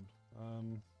pick one.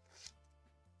 I'm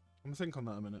gonna think on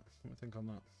that a minute. I'm gonna think on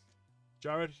that.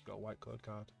 Jared, you got a white code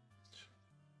card.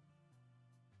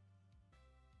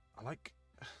 I like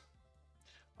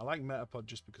Metapod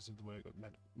just because of the way it got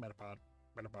Metapod,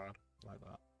 like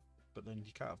that. But then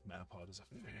you can't have Metapod as a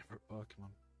favourite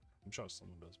Pokemon. I'm sure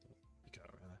someone does, but you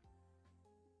can't really.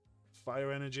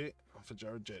 Fire Energy for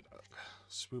Jared J.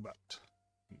 Swoobat,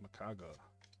 Macago,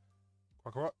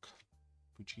 Quackrock,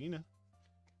 Puccina,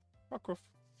 Rockruff,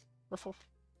 Ruffle,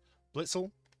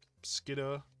 Blitzel,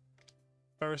 Skiddo,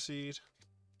 Ferroseed,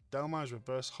 Delmage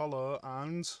Reverse Hollow,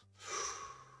 and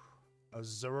a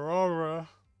Zeraora.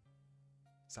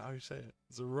 Is that how you say it?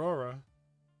 Zeraora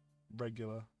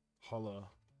regular hollow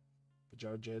for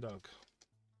Jared J Dog.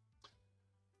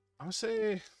 I'm gonna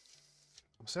say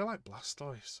I like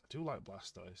Blastoise. I do like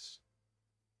Blastoise.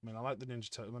 I mean, I like the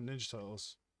Ninja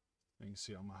Turtles. You can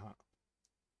see it on my hat.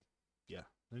 Yeah,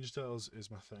 Ninja Turtles is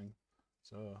my thing.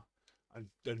 So,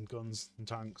 and guns and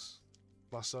tanks.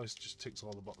 Blastoise just ticks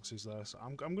all the boxes there. So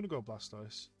I'm gonna go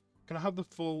Blastoise. Can I have the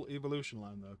full evolution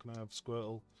line though? Can I have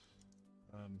Squirtle?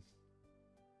 I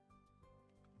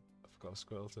forgot what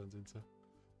Squirtle turns into.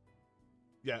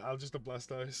 Yeah, I'll just have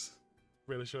Blastoise.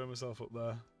 Really showing myself up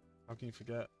there. How can you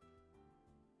forget?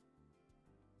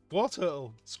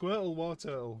 Wartortle! Squirtle,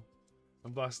 Wartortle,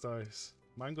 and Blastoise.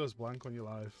 Mine goes blank when you're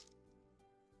live.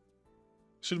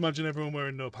 Should imagine everyone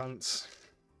wearing no pants.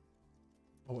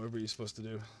 Or whatever you're supposed to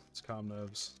do to calm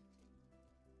nerves.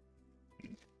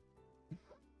 I'm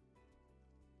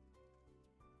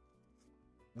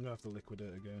gonna have to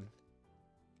liquidate again.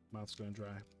 Mouth's going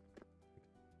dry.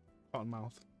 Cotton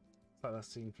mouth. It's like that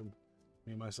scene from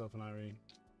Me, Myself and Irene.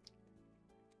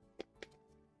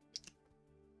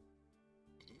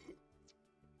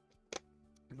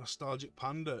 Nostalgic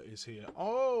Panda is here.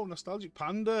 Oh, Nostalgic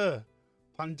Panda!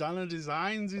 Pandana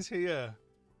Designs is here.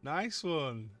 Nice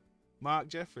one. Mark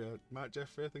Jeffrey,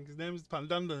 I think his name is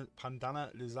Pandana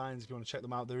Designs. If you want to check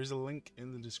them out, there is a link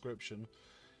in the description.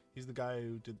 He's the guy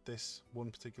who did this one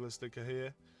particular sticker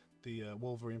here, the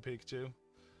Wolverine Pikachu.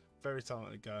 Very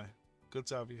talented guy. Good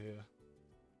to have you here.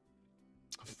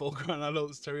 Full grown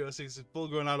adults, Terry 06 says, full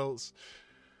grown adults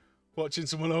watching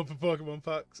someone open Pokemon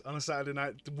packs on a Saturday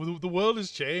night. The world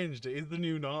has changed. It is the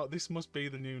new norm. This must be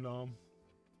the new norm.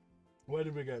 Where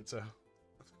did we get to?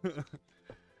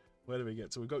 Where did we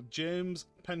get to? We've got James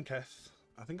Penketh.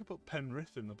 I think I put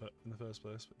Penrith in the first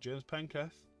place, but James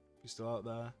Penketh, he's still out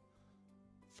there.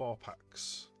 4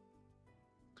 packs.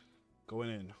 Going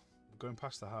in. We're going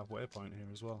past the halfway point here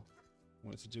as well. I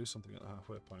wanted to do something at the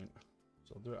halfway point,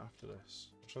 so I'll do it after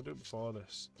this. Or shall I do it before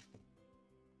this?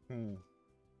 Kind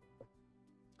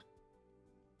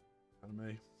of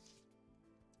me.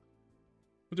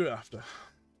 We'll do it after.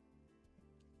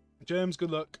 James, good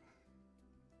luck.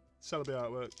 Celebrate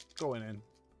artwork. Going in.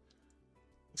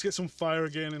 Let's get some fire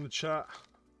again in the chat.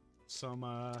 Some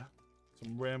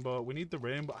rainbow. We need the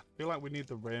rainbow. I feel like we need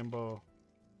the rainbow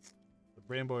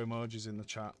emojis in the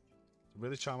chat to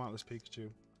really charm out this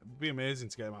Pikachu. It would be amazing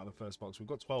to get him out of the first box. We've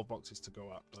got 12 boxes to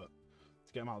go at, but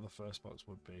to get him out of the first box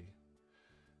would be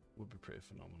pretty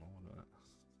phenomenal, wouldn't it?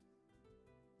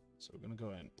 So we're gonna go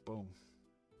in. Boom.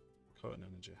 Coating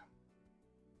energy.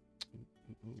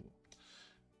 Ooh.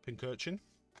 Pink Urchin.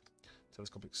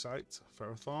 Telescopic Sight.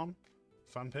 Ferrothorn.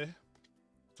 Fanpy.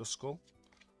 Duskull.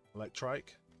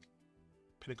 Electrike.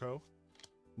 Pidgeot.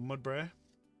 Mudbray.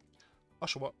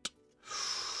 Oshawott.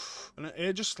 And an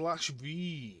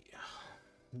Aegis/V.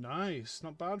 Nice.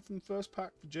 Not bad from the first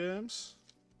pack for James.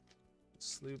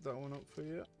 Let's leave that one up for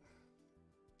you.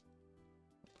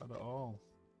 Not bad at all.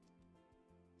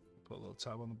 Put a little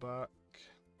tab on the back.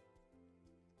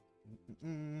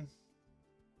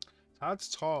 It's hard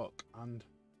to talk and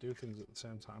do things at the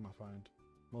same time, I find.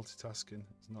 Multitasking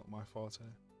is not my forte.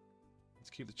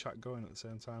 To keep the chat going at the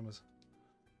same time as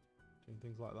doing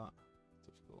things like that.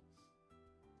 Difficult.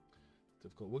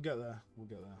 Difficult. We'll get there. We'll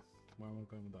get there. Where am I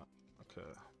going with that? Okay.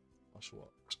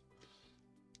 Oshawott.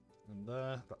 And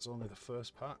there, that's only the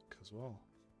first pack as well.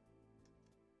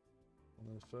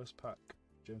 Only the first pack.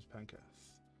 James Penketh.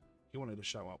 He wanted a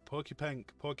shout out. Pokepenk.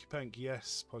 Pokepenk,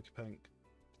 yes, Pokepenk.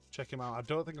 Check him out. I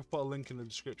don't think I've put a link in the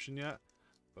description yet,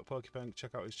 but Pokepenk,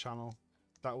 check out his channel.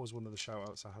 That was one of the shout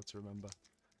outs I had to remember.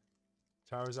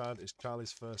 Charizard is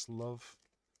Charlie's first love.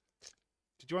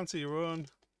 Did you answer your own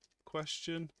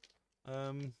question?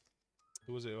 Who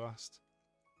was it who asked?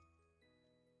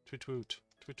 Twitwoot.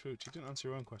 Twitwoot. You didn't answer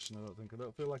your own question, I don't think. I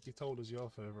don't feel like you told us your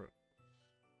favourite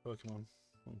Pokemon.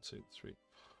 1, 2, 3. To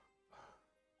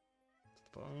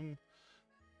the bottom.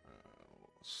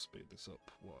 Let's speed this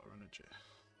up. Water energy.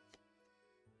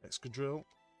 Excadrill.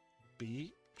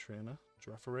 B. Trainer.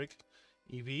 Girafarig.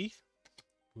 EV.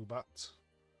 Boobat.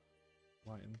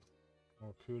 Lighten.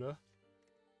 Morcuda.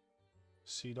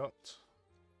 Seedot.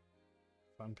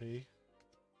 Fanpy.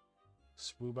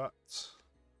 Swoobat.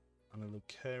 And a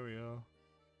Lucario.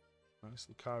 Nice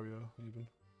Lucario, even.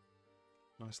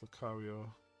 Nice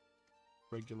Lucario.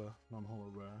 Regular, non-holo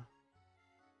rare.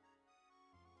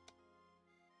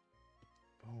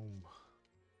 Boom.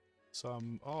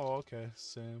 Some. Oh, okay,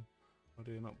 same. Why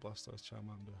do you not Blastoise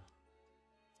Charmander?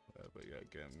 But yeah,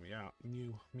 again,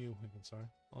 Mew, even, sorry.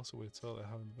 Also, we're totally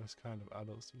having the best kind of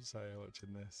adults to be say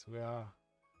watching this. We are.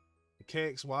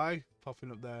 KXY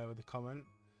popping up there with a comment.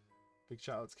 Big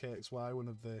shout out to KXY, one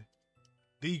of the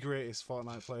greatest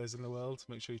Fortnite players in the world.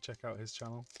 Make sure you check out his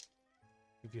channel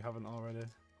if you haven't already.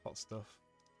 Hot stuff.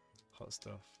 Hot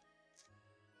stuff.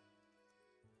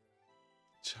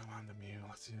 Charmander, Mew,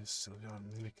 Latias, Sylveon,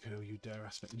 Niku, you dare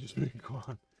ask me to just pick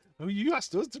one. Oh, you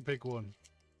asked us to pick one.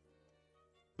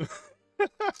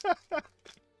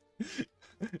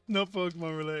 Not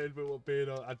Pokemon related, but what beard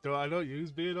oil? I don't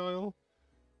use beard oil.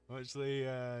 Actually,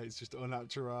 it's just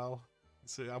unnatural.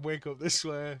 So I wake up this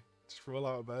way, just roll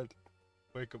out of bed.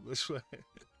 Wake up this way.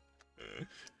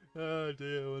 Oh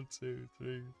dear, 1, 2,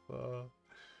 3, 4.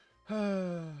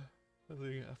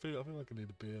 I feel like I need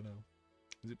a beer now.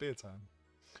 Is it beer time?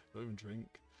 I don't even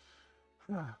drink.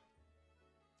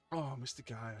 Oh, Mr.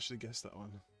 Guy, I should have guessed that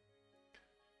one.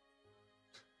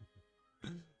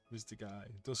 Mr. Guy.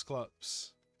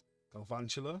 Dusclops.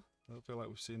 Galvantula. I don't feel like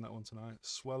we've seen that one tonight.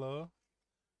 Swellow.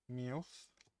 Meowth.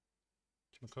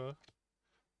 Chimico.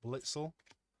 Blitzel.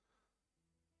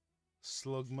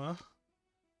 Slugma.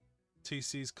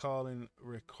 TC's calling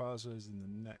Rayquaza is in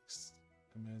the next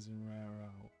amazing rare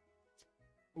out.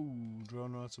 Ooh,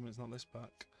 Drone Rotom, it's not this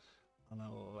pack. And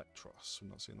Electros. We've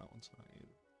not seen that one tonight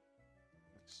either.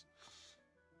 Nice.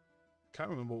 Can't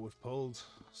remember what we've pulled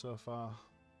so far.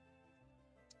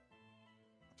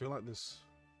 I feel like there's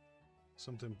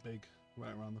something big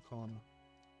right around the corner.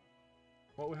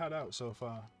 What we had out so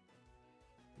far?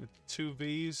 With 2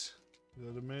 Vs, we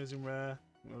had amazing rare,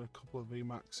 we had a couple of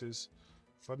Vmaxes,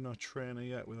 We've had no trainer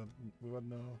yet. We've had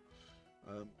no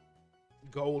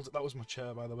gold. That was my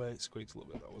chair, by the way. It squeaked a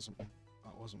little bit. That wasn't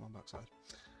my backside.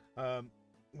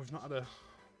 We've not had a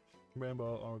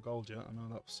rainbow or a gold yet. I know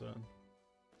that for certain.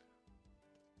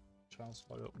 Charles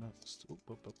Foy up next.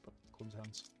 Club's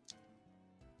hands.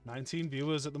 19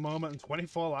 viewers at the moment and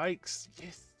 24 likes.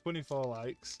 Yes, 24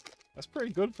 likes. That's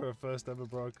pretty good for a first ever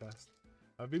broadcast.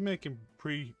 I've been making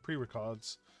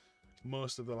pre-records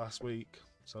most of the last week,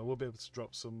 so we'll be able to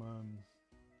drop some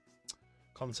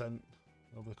content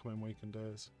over the coming week and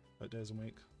days and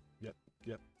week. Yep,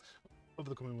 over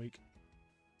the coming week.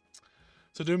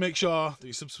 So do make sure that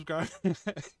you subscribe.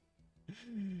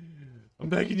 I'm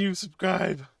begging you,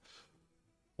 subscribe.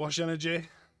 Wash energy.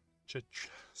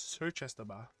 Sir Chester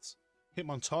baths. Hit him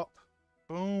on top.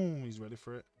 Boom. He's ready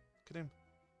for it. Look at him.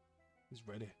 He's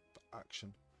ready for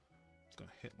action. He's going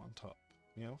to hit him on top.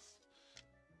 Meowth.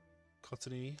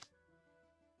 Cottony.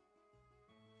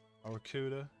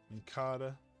 Oracuda.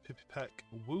 Incada. Pipipeck.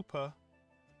 Wooper.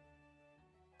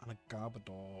 And a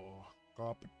Garbodor.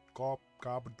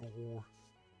 Garbodor.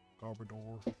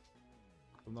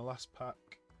 From the last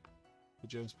pack. The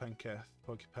James Penketh.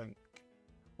 Pokepenk.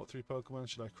 What 3 Pokemon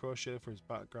should I crochet for his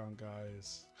background,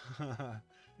 guys?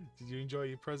 Did you enjoy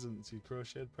your presents? Your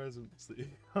crocheted presents?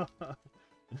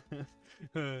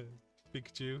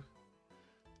 Pikachu.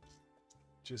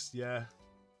 Just, yeah.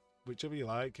 Whichever you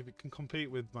like. If it can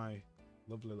compete with my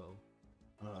lovely little...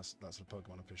 I know that's a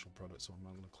Pokemon official product, so I'm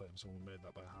not going to claim someone made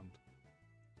that by hand.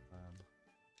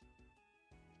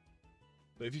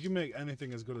 But if you can make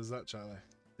anything as good as that, Charlie,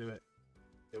 do it.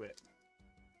 Do it.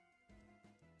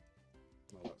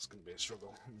 Oh, that's going to be a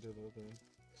struggle. Do the other thing.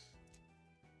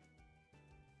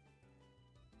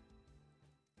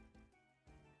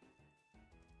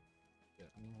 Yeah,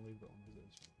 I'm going to leave that one as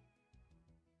is.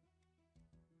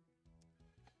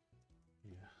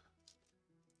 Yeah.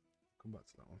 Come back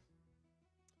to that one.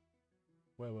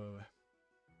 Where were we?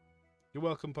 You're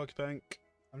welcome, Pokepank.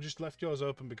 I've just left yours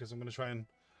open because I'm going to try and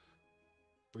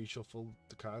reshuffle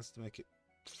the cards to make it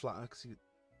flatter, because you get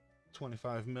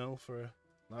 25 mil for a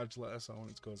large letter, so I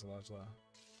want it to go as a large letter.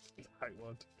 Height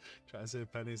one. Try to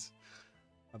save pennies.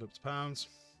 Add up to pounds.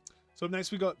 So up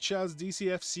next we got Chaz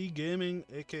DCFC Gaming,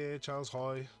 aka Charles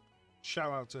Hoy.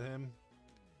 Shout out to him.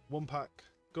 1 pack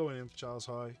going in for Charles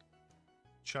Hoy.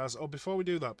 Chaz. Oh, before we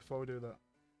do that,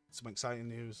 some exciting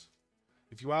news.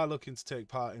 If you are looking to take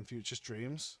part in future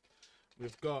streams,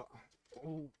 we've got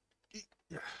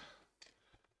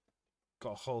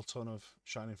got a whole ton of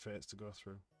Shining Fates to go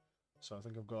through. So I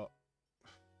think I've got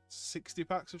 60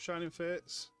 packs of Shining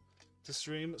Fates to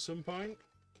stream at some point.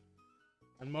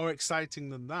 And more exciting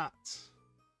than that,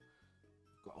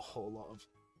 got a whole lot of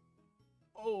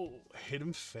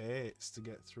Hidden Fates to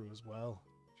get through as well.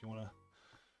 If you want to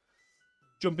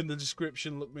jump in the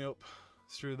description, look me up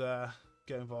through there,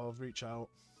 get involved, reach out.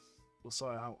 We'll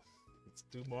sort it out. Let's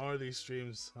do more of these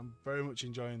streams. I'm very much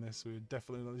enjoying this. This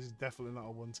is definitely not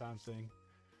a one-time thing.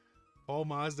 Paul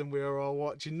Marsden, we are all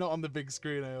watching. Not on the big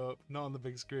screen, I hope. Not on the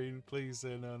big screen. Please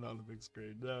say no, not on the big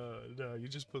screen. No, you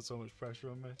just put so much pressure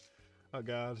on me. Oh,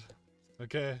 God.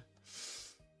 Okay.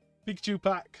 Pikachu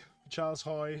pack for Charles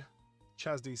Hoy.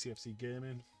 Chaz DCFC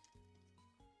Gaming.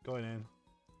 Going in.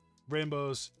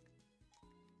 Rainbows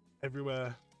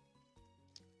everywhere.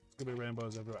 It's going to be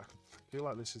rainbows everywhere. I feel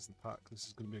like this is the pack. This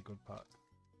is going to be a good pack.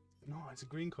 No, it's a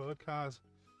green code card.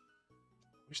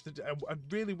 I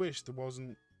really wish there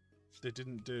wasn't... They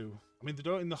didn't do... I mean, they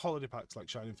don't in the holiday packs like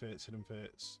Shining Fates, Hidden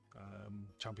Fates,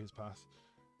 Champion's Path.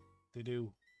 They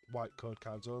do white code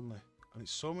cards only. And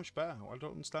it's so much better. I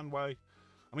don't understand why...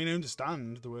 I mean, I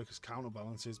understand the work as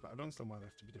counterbalances, but I don't understand why they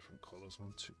have to be different colours.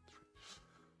 1, 2,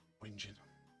 3.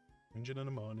 Whinging in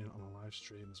the morning on a live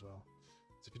stream as well.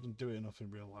 So if he didn't do it enough in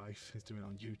real life, he's doing it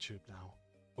on YouTube now.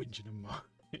 Whinging in the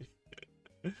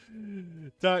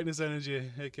morning. Darkness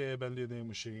Energy, aka Bendy the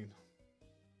Machine.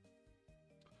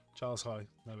 Charles Hoy,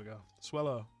 there we go.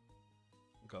 Swellow.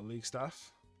 We've got League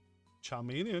Staff.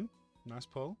 Charmeleon, nice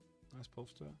pull. Nice pull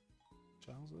for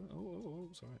Charles. Oh,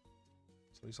 sorry.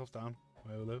 Slow yourself down.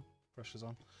 Wailoo, pressure's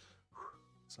on.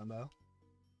 Sandile.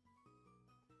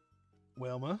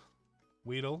 Wailmer.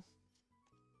 Weedle.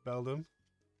 Beldum.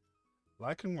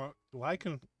 Lycanroc.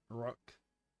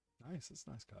 Nice, that's a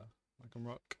nice card.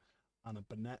 Lycanroc. And a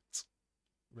Bennett.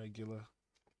 Regular.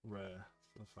 Rare.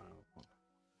 For the final one.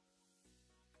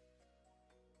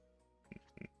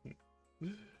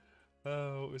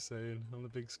 Oh, what we're saying on the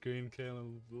big screen. Kayla,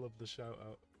 love the shout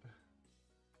out.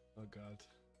 Oh, God.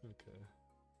 Okay.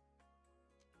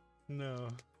 No,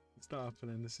 it's not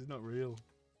happening. This is not real.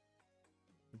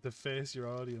 Deface your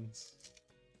audience.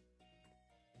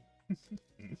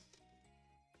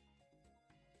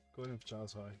 Going in for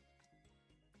Charles High.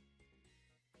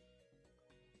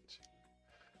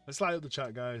 Let's light up the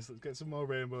chat, guys. Let's get some more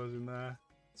rainbows in there.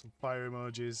 Some fire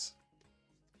emojis.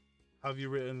 Have you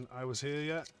written "I was here"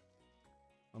 yet?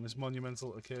 On this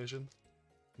monumental occasion.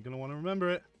 You're going to want to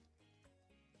remember it.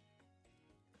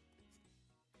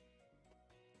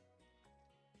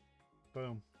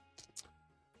 Boom.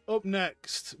 Up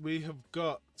next, we have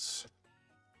got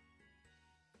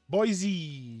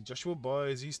Boise. Joshua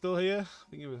Boise. Still here? I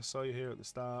think I saw you here at the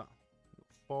start.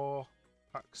 4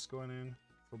 packs going in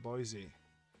for Boise.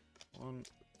 1,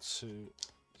 2,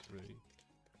 3,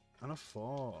 and a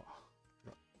 4.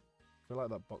 I feel like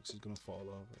that box is going to fall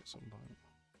over at some point.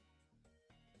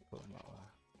 Put them that way.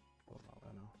 Put them that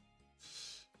way now.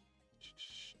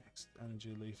 Next,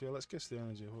 energy leaf. Yeah, let's guess the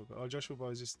energy. Oh, Joshua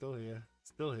Boys is still here.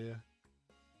 Still here.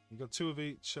 You got 2 of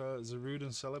each Zarude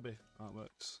and Celebi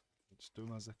artworks. Just do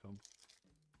them as they come.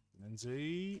 And then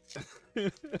Z.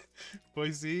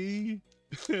 Boise.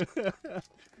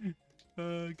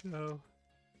 Oh, go.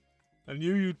 I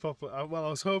knew you'd pop up. Well, I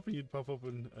was hoping you'd pop up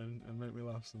and make me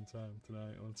laugh sometime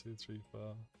tonight. 1, 2, 3, 4.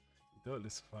 You don't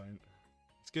disappoint.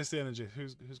 Let's guess the energy.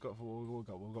 Who's got what we've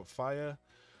got? We've got fire.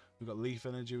 We've got leaf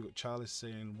energy. We've got Charlie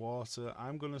saying water.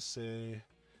 I'm gonna say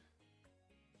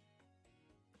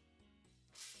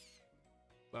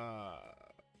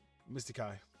Mystic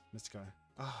Eye. Mystic Eye.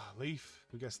 Ah, leaf.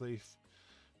 Who guessed leaf?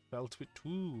 Bell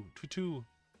Twitu.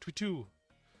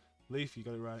 Leaf, you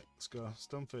got it right. Let's go.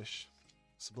 Stonefish.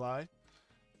 Sublime.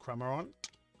 Cramorant.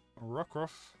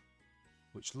 Rockruff.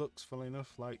 Which looks, funnily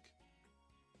enough, like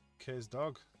Kay's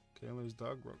dog. Kayla's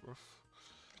dog, Rockruff.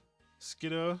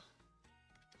 Skiddo.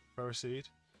 Ferroseed.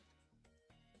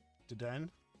 Deden.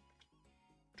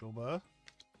 Drillbur.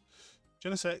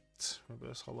 Genesect.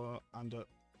 Reverse Hollow. And a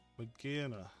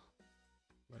Beginner.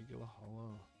 Regular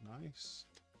Hollow. Nice.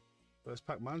 First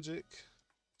pack Magic.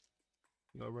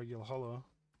 You got a regular Hollow.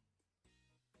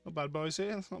 Not bad, Boise.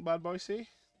 That's not bad, Boise.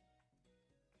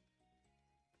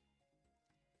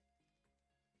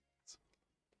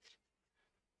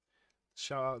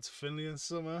 Shout out to Finley and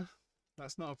Summer.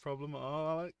 That's not a problem at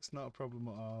all, Alex. Not a problem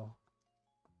at all.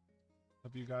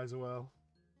 Hope you guys are well.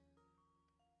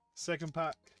 Second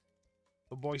pack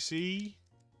for Boise.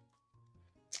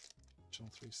 Original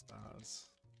 3 stars.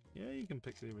 Yeah, you can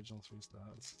pick the original 3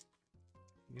 stars.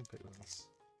 You can pick those.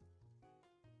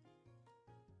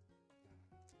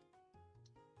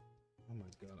 Oh my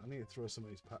god, I need to throw some of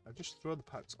these packs. I just throw the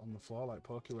packs on the floor like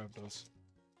PokeWeb does.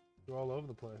 They're all over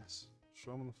the place. Just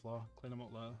throw them on the floor, clean them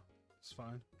up later. It's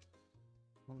fine.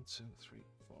 1, 2, 3,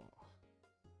 4.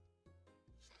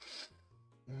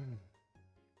 I'm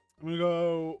gonna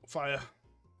go fire.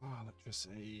 Oh,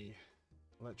 electricity.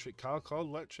 Electric Carl called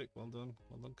electric. Well done.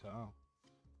 Well done, Carl.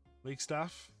 League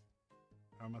Staff.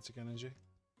 Aromatic Energy.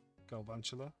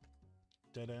 Galvantula.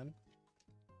 Dead End.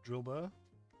 Drillbur.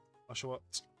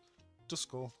 Oshawott.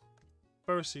 Duskull,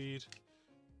 Ferroseed,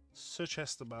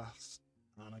 Serchester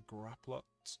and a Graplot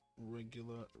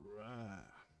regular rare.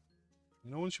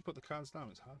 You know, once you put the cards down,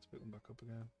 it's hard to pick them back up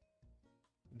again.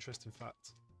 Interesting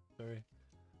fact. Very,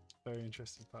 very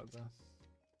interesting fact there.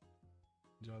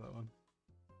 Enjoy that one.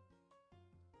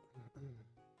 I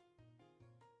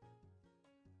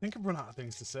think I've run out of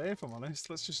things to say, if I'm honest.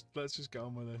 Let's just get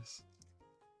on with this.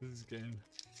 This is getting.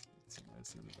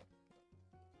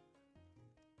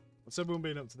 What's everyone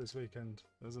been up to this weekend?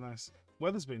 It was a nice.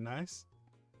 Weather's been nice.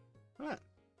 Right.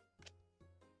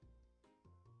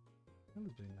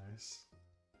 Weather's been nice.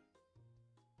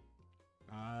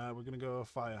 We're gonna go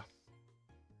fire.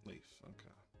 Leaf.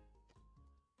 Okay.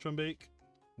 Trumbeak,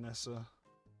 Nessa,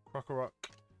 Crocorock,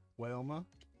 Whalmer,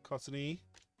 Cottony,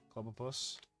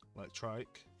 Clobberpuss,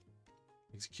 Electrike,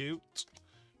 Execute,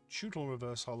 Tootle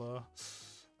Reverse Hollow,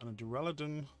 and a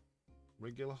Duraludon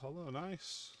regular Hollow.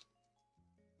 Nice.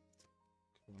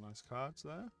 Couple of nice cards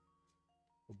there.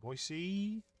 For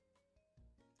Boise.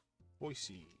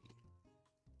 Boise.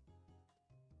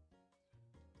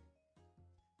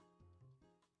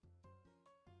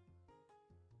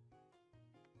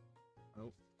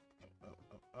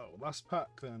 Oh, last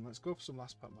pack then. Let's go for some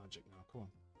last pack magic now. Come on,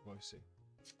 Boise.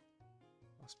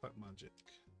 Last pack magic.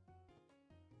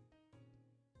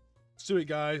 Let's do it,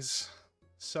 guys.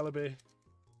 Celebi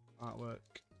artwork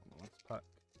on the last pack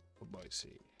for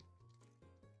Boise.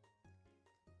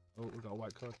 Oh, we've got a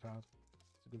white code card.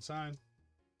 It's a good sign.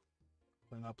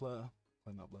 Playing that player.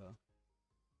 Playing that player.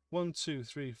 1, 2,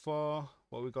 3, 4.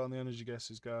 What we got on the energy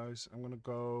guesses, guys? I'm gonna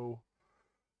go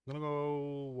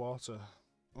water.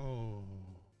 Oh,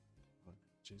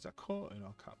 jeez, that coating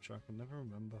or capture? I can never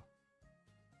remember.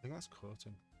 I think that's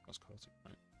coating. That's coating,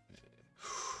 right? Yeah.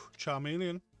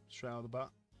 Charmeleon, straight out of the bat.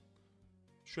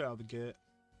 Straight out of the gate.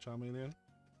 Charmeleon.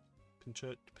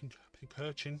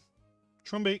 Pincurchin.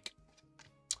 Trumbeak.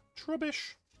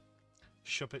 Trubbish.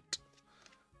 Shuppet.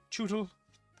 Tootle.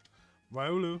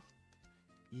 Riolu.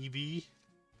 Eevee.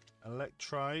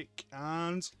 Electrike.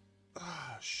 And...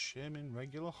 Shaman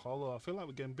regular holo. I feel like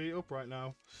we're getting beat up right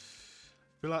now.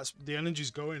 I feel like the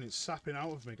energy's going. It's sapping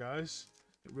out of me, guys.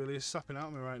 It really is sapping out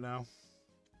of me right now.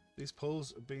 These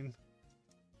pulls have been...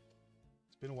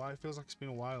 It's been a while. It feels like it's been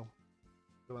a while.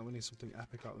 I feel like we need something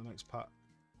epic out of the next pack.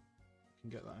 We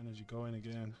can get that energy going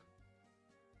again.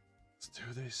 Let's do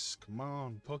this. Come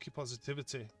on. Poke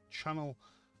positivity. Channel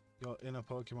your inner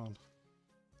Pokemon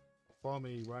for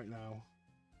me right now.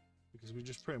 Because we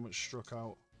just pretty much struck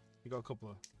out. We got a couple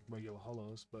of regular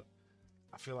holos, but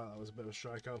I feel like that was a bit of a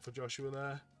strikeout for Joshua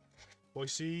there.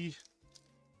 Boise.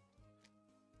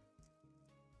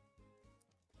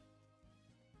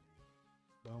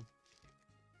 Boom.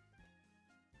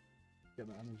 Get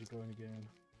that energy going again.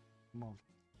 Come on.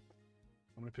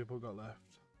 How many people we got left?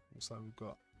 Looks like we've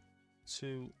got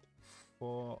 2,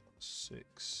 4,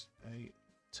 6, 8,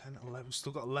 10, 11.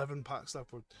 Still got 11 packs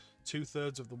left. We're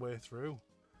 2/3 of the way through.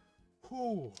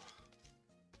 Whew.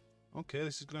 Okay,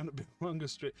 this is going to be a longer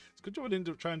stream. It's good job I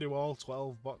didn't try and do all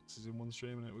 12 boxes in one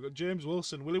stream. Innit? We've got James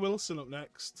Wilson, Willie Wilson up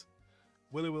next.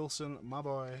 Willie Wilson, my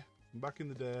boy, from back in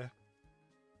the day.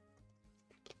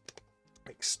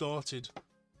 Extorted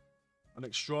an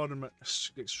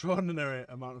extraordinary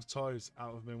amount of toys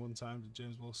out of me one time to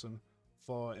James Wilson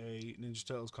for a Ninja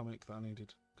Turtles comic that I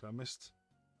needed. Because I missed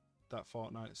that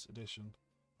Fortnite's edition,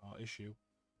 or issue,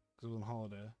 because I was on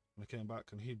holiday. And I came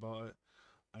back and he bought it.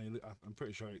 And I'm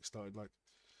pretty sure he started like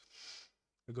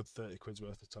a good 30 quid's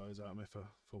worth of toys out of me for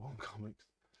one comic.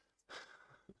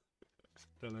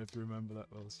 Don't know if you remember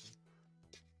that, Wilson.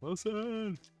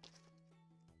 Wilson!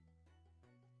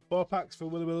 4 packs for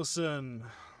Willie Wilson.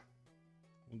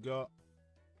 We got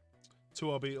 2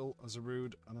 Orbeetle, a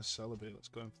Zarude, and a Celebi. Let's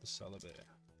go in for the Celebi.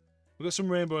 We've got some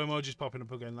rainbow emojis popping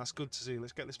up again. That's good to see.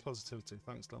 Let's get this positivity.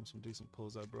 Thanks, Dom. Some decent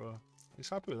pulls there, bro. He's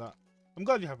happy with that. I'm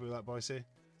glad you're happy with that, Boise.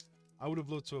 I would have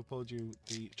loved to have pulled you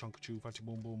the ChonkaChu, Fatty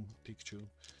Boom Boom, Pikachu.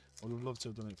 I would have loved to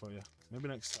have done it for you. Maybe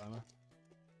next time, huh?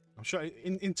 I'm sure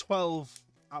in 12,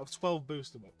 out of 12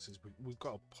 booster boxes, we've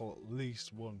got to pull at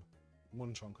least one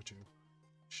ChonkaChu.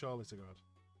 Surely to God.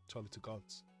 Surely to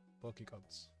gods. Poke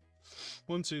gods.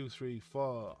 1, 2, 3,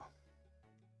 4.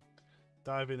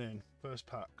 Diving in. First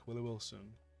pack, Willie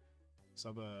Wilson.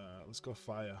 Let's go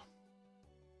fire.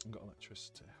 We've got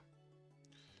electricity.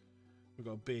 We've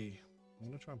got B. I'm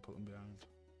going to try and put them behind.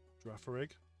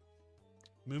 Girafarig.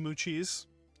 Moo Moo Cheese.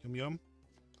 Yum Yum.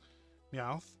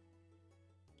 Meowth.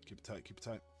 Keep it tight, keep it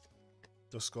tight.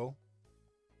 Duskull.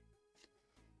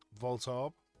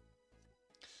 Voltorb.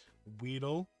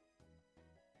 Weedle.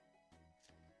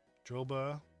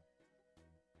 Drillbur.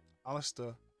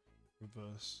 Alistair.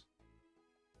 Reverse.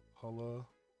 Hollow.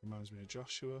 Reminds me of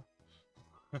Joshua.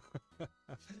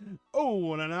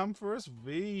 Oh, and an Ampharos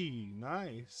V.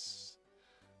 Nice.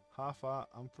 Half art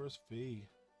Ampharos V.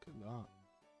 Look at that.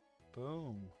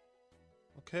 Boom.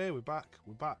 Okay, we're back.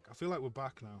 We're back. I feel like we're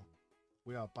back now.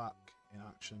 We are back in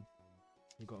action.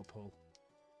 We've got a pull.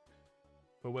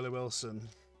 For Willie Wilson.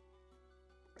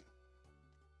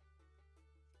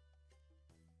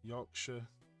 Yorkshire.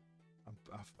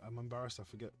 I'm embarrassed. I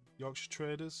forget. Yorkshire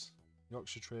Traders.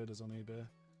 Yorkshire Traders on eBay.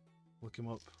 Look him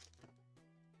up.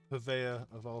 Purveyor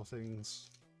of all things.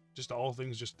 Just all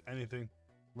things, just anything.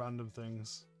 Random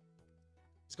things.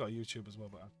 He's got a YouTube as well,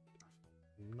 but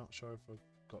I'm not sure if I've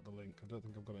got the link. I don't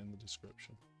think I've got it in the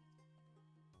description.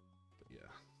 But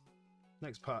yeah.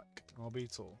 Next pack.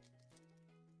 Orbeetle.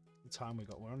 The time we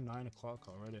got. We're on 9 o'clock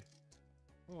already.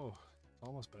 Oh,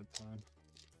 almost bedtime.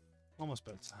 Almost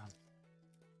bedtime.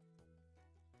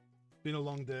 Been a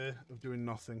long day of doing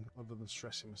nothing other than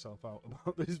stressing myself out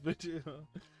about this video.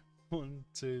 1,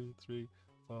 2, 3,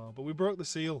 4. But we broke the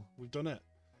seal. We've done it.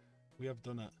 We have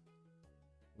done it.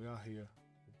 We are here.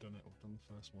 We've done it. We've done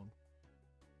the first one.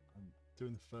 And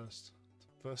doing the first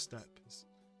step is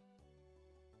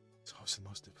always the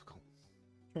most difficult.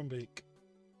 Trumbeak.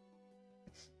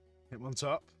 Hit one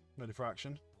top. Ready for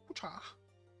action.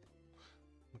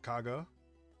 Macago.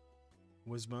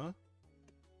 Whismur.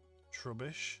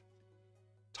 Trubbish.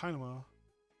 Tynamo.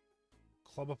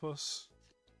 Clobopus.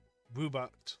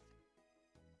 Woobat.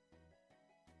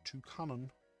 Toucanon.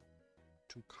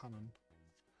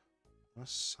 And a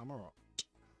Samurott.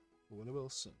 Willie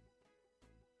Wilson.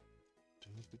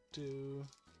 Didn't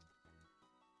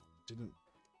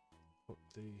put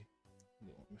the...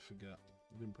 Let me forget.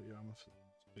 You didn't put your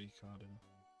B card in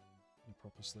the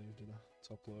proper sleeve, did I?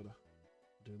 Top loader.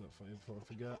 Do that for you before I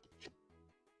forget.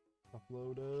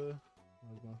 Uploader.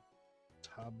 Where's my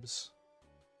tabs?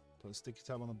 Put a sticky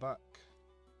tab on the back.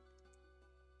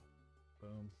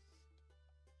 Boom.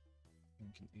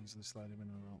 You can easily slide him in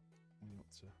and out when you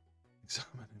want to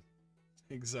examine him.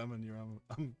 Examine your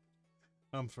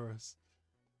Ampharos.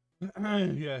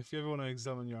 Yeah, if you ever want to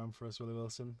examine your Ampharos, Willie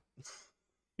Wilson,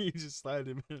 you just slide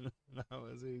him in and out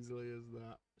as easily as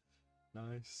that.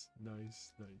 Nice,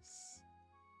 nice, nice.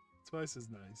 Twice as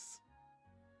nice.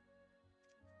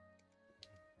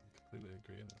 I completely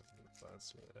agree.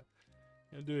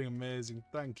 You're doing amazing.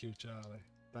 Thank you, Charlie.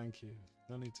 Thank you.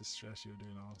 No need to stress. You're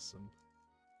doing awesome.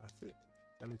 I think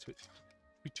Kelly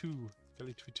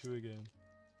Twitty again.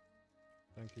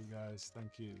 Thank you, guys.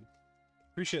 Thank you.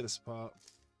 Appreciate the support.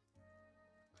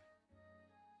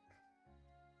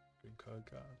 Green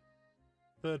card.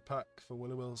 Third pack for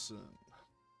Willie Wilson.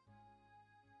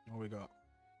 What we got?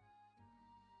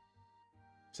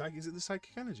 Is it the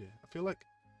psychic energy? I feel like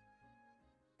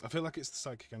it's the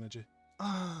psychic energy.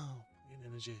 Oh, green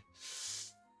energy.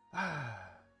 Ah.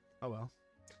 Oh well.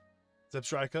 Zeb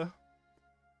Striker.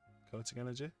 Coating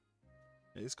energy.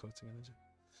 It is coating energy.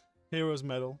 Hero's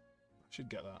Medal. I should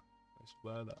get that. I should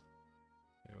wear that.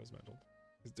 Hero's Medal.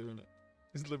 He's doing it.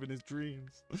 He's living his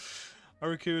dreams.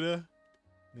 Arrokuda.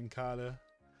 Ninkada.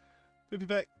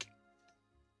 Pipipek.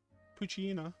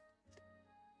 Puccina.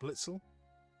 Blitzel.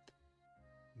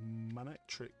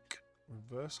 Manectric.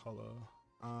 Reverse Hollow.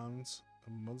 And a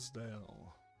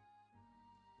Mudsdale.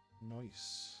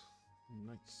 Nice.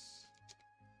 Nice.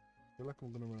 I feel like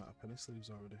I'm going to run out of penny sleeves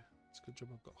already. It's a good job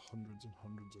I've got hundreds and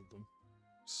hundreds of them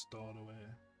stored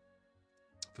away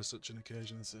for such an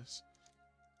occasion as this.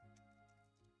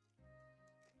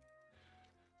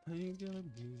 Are you gonna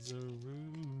be so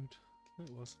rude?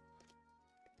 It was.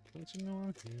 Don't you know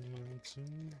I'm human too?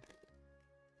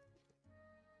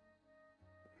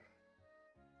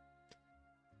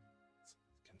 It's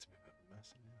going to be a bit of a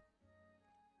mess in here.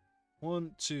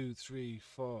 1, 2, 3,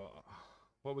 4.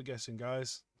 What are we guessing,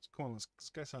 guys? Come on, let's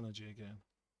guess energy again.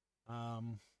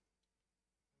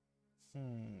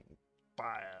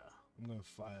 Fire. I'm going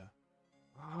fire.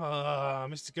 Ah,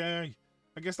 Mr. K.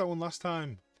 I guessed that one last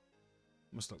time.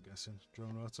 Must stop guessing.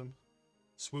 Drone Rotom.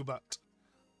 Swoobat.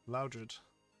 Loudred.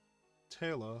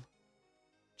 Taylor.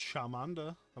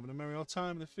 Charmander. Having a merry old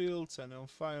time in the field. Setting it on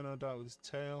fire, no doubt, with his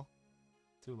tail.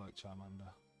 Do like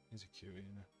Charmander. He's a cutie,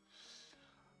 isn't he?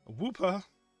 A Wooper.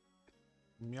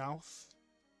 Meowth.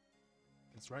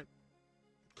 That's right.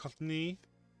 Cottony.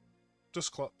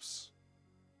 Dusclops.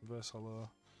 Reverse Hollow.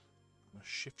 And a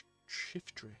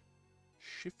Shiftry.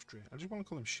 I just want to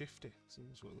call him Shifty.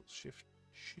 Seems well.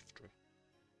 Shiftry.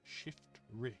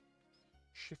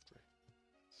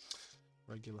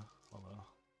 Regular Hollow.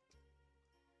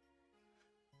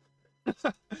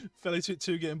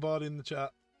 Felly2 getting bored in the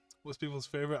chat. What's people's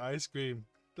favourite ice cream?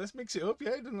 Let's mix it up,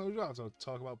 yeah? You don't have to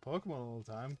talk about Pokemon all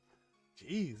the time.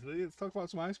 Jeez, let's talk about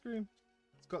some ice cream.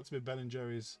 It's got to be Ben &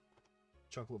 Jerry's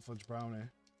chocolate fudge brownie.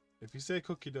 If you say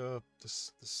cookie dough,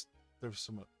 there's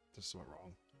something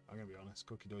wrong. I'm gonna be honest.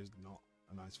 Cookie dough is not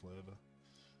a nice flavour.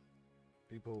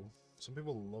 Some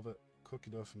people love it. Cookie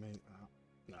dough for me,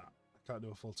 nah. I can't do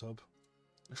a full tub.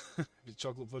 If it's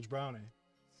chocolate fudge brownie,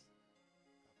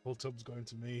 full tub's going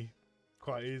to me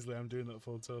quite easily. I'm doing that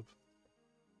full tub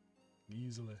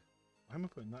easily. Why am I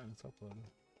putting that in the top loader?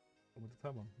 With the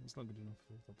tab on, it's not good enough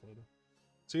for the top loader.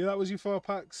 So yeah, that was your 4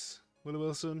 packs, Willie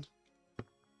Wilson.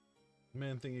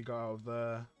 Main thing you got out of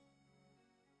there.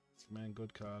 It's the main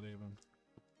good card even.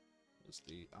 It's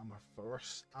the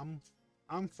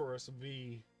Ampharos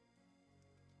V.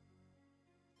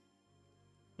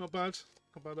 Not bad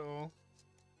at all.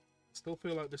 Still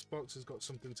feel like this box has got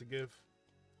something to give.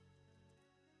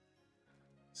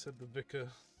 Said the vicar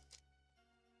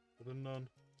for the nun.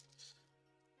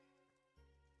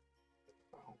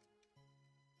 Oh.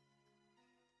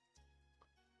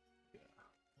 Yeah.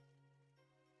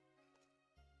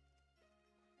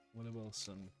 Willie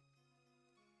Wilson.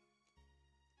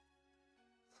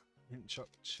 Mint choc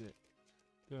chip.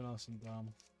 Doing awesome,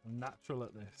 damn. I'm natural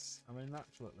at this.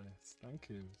 Thank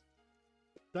you.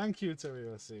 Thank you, Terry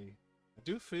O.C. I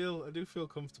do feel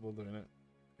comfortable doing it.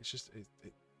 It's just I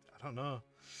don't know.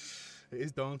 It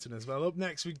is daunting as well. Up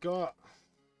next we got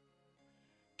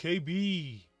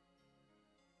KB.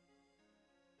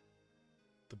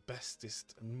 The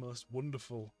bestest and most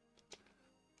wonderful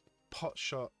pot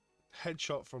shot,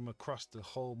 headshot from across the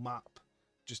whole map.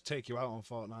 Just take you out on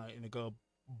Fortnite and you go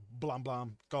blam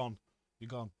blam, gone. You're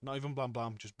gone. Not even blam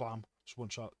blam, just blam. Just one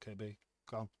shot, KB.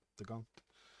 Gone. They're gone.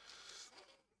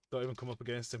 Don't even come up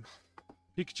against him.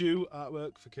 Pikachu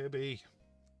artwork for KB.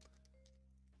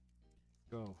 Let's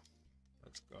go.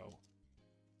 Let's go.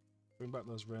 Bring back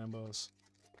those rainbows.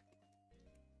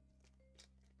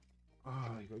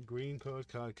 Oh, you got a green code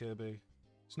card, KB.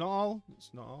 It's not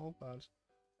all bad.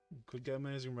 Could get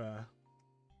amazing rare.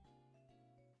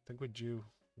 I think we're due.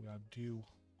 We are due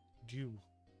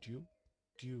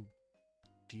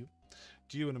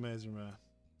an amazing rare.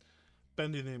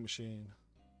 Bending the machine.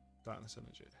 Darkness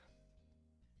energy.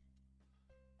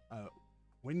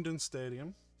 Wyndon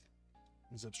Stadium.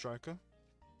 Zeb Striker.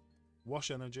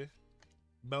 Wash Energy.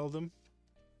 Beldam.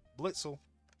 Blitzel.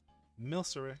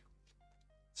 Milcery.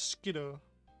 Skiddo.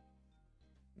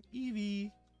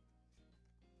 Eevee.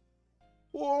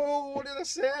 Whoa, what did I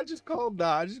say? I just called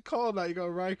that. You got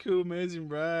a Raikou amazing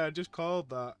rare. I just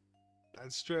called that. I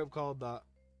straight up called that.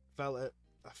 Felt it.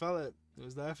 I felt it. It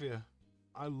was there for you.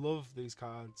 I love these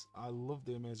cards. I love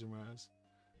the amazing rares.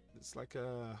 It's like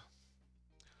the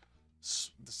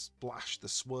splash, the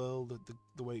swirl,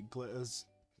 the way it glitters.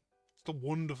 It's a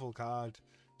wonderful card.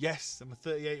 Yes, I'm a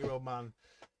 38-year-old man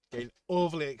getting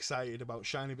overly excited about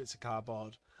shiny bits of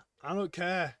cardboard. I don't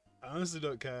care. I honestly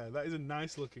don't care. That is a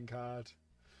nice looking card.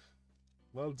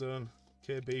 Well done,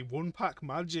 KB. One pack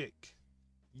magic.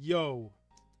 Yo.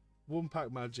 One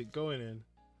pack magic going in.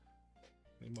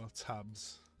 Need more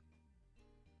tabs.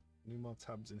 Need more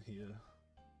tabs in here.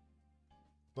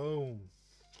 Boom.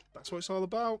 That's what it's all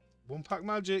about. One pack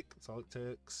magic. That's all it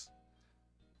takes.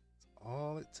 That's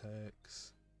all it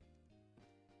takes.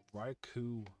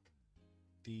 Raikou.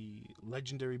 The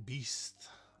legendary beast.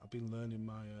 I've been learning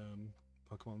my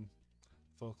Pokemon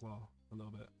folklore a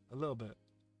little bit.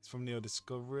 It's from Neo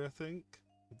Discovery, I think.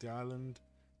 The island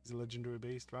is a legendary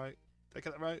beast, right? Did I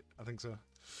get that right? I think so.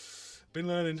 Been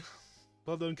learning.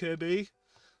 Well done, KB.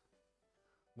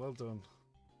 Well done.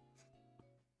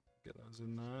 Get those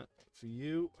in there for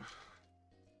you.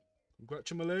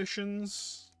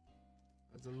 Congratulations.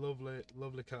 That's a lovely,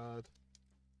 lovely card.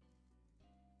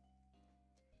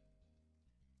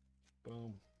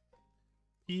 Boom.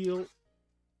 Heal.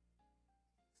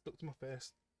 Stuck to my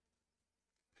face.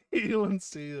 Heal and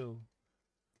seal.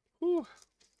 Whew.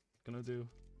 Gonna do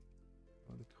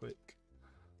another quick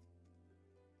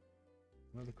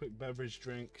beverage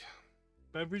drink.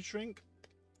 Beverage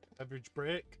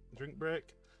break. Drink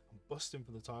break. I'm busting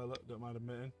for the toilet, don't mind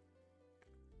admitting.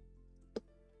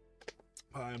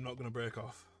 But I am not gonna break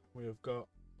off. We have got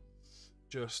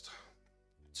just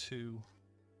 2,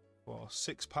 4,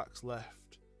 6 packs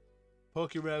left.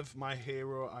 PokeRev, my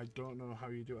hero. I don't know how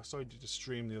you do. I saw you did a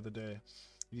stream the other day.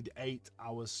 You did 8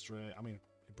 hours straight. I mean,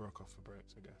 he broke off for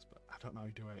breaks, I guess, but I don't know how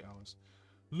you do 8 hours.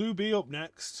 Luby up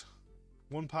next.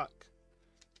 1 pack.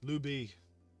 Luby.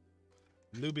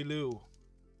 Luby Lou.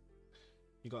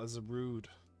 You got a Zarude.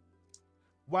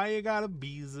 Why you gotta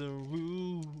be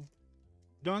Zarude?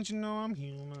 Don't you know I'm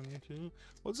human too?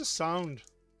 What's the sound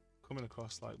coming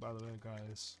across like, by the way,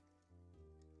 guys?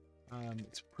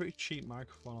 It's a pretty cheap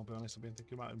microphone, I'll be honest. I've been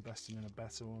thinking about investing in a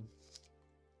better one.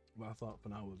 But I thought for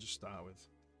now we'll just start with.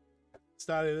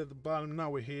 Started at the bottom, now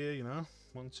we're here, you know?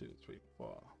 1, 2, 3,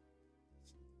 4.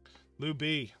 Lou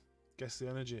B. Guess the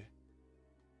energy.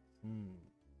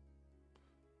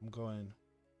 I'm going.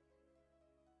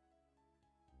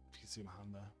 If you can see my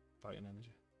hand there. Fighting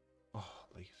energy. Oh,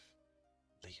 leaf.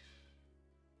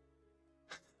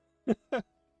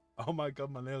 Oh my god,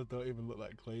 my nails don't even look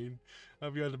that clean.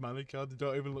 Have you had a manicure? They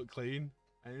don't even look clean.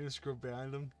 I need to scrub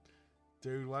behind them.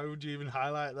 Dude, why would you even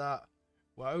highlight that?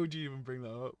 Why would you even bring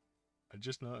that up? I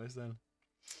just noticed then.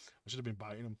 I should have been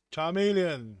biting them.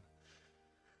 Charmeleon!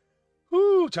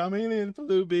 Woo! Charmeleon for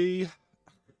Luby.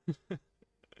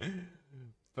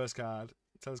 First card.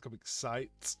 Telescopic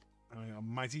Sight. I got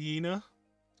Mighty Hyena.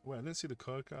 Wait, I didn't see the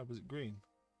code card. Was it green?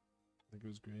 I think it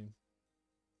was green.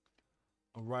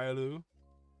 A Raikou.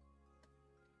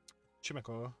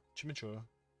 Chimichurri.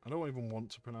 I don't even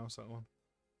want to pronounce that one.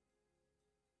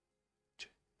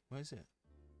 Where is it?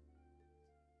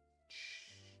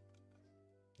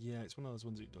 Yeah, it's one of those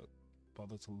ones that you don't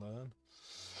bother to learn.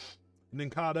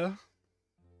 Nincada.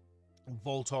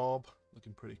 Voltorb.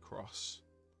 Looking pretty cross.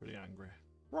 Pretty angry.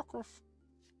 Rockruff.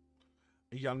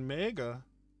 Yanmega.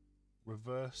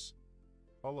 Reverse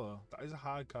Hollow. That is a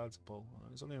hard card to pull.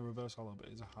 It's only a reverse hollow, but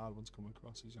it's a hard one to come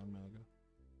across. Is Yanmega.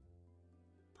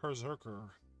 Berserker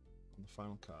on the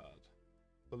final card.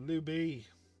 The Luby.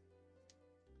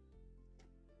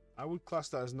 I would class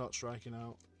that as not striking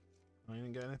out. I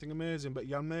didn't get anything amazing, but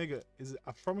Yanmega is,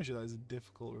 I promise you, that is a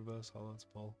difficult reverse hollow to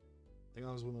pull. I think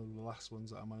that was one of the last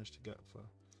ones that I managed to get for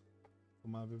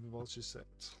my Vivivulture set.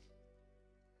 So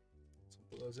I'll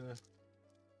put those in a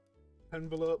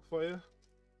envelope for you.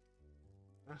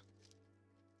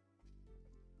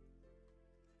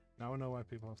 Now I know why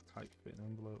people have tight fitting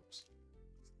envelopes.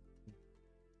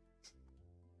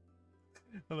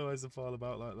 Otherwise they fall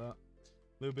about like that.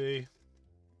 Luby.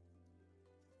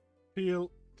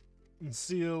 Peel and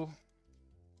seal.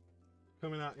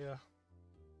 Coming at you.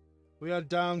 We are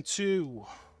down to...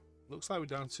 Looks like we're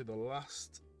down to the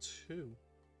last 2.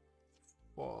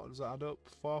 4. Does that add up?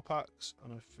 4 packs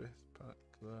and a 5th pack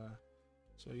there.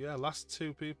 So yeah, last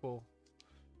 2 people.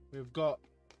 We've got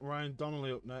Ryan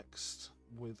Donnelly up next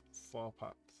with 4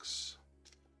 packs.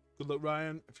 Good luck,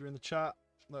 Ryan. If you're in the chat,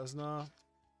 let us know.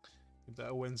 You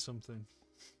better win something.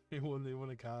 He won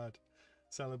a card.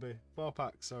 Celebi. 4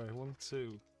 packs, sorry. 1,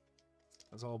 2.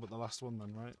 That's all but the last one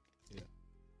then, right? Yeah.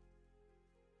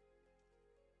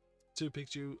 2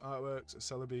 Pikachu artworks, a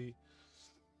Celebi,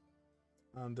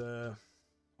 and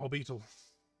Orbeetle.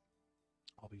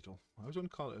 Orbeetle. I always want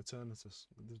to call it Eternatus.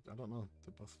 I don't know.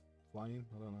 They're both flying.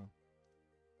 I don't know.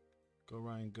 Go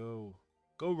Ryan, go.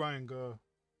 Go Ryan, go.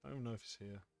 I don't even know if he's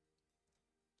here.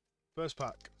 First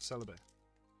pack, Celebi.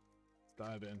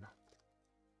 Dive in.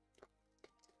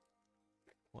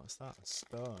 What's that? A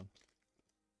stone.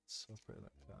 So pretty,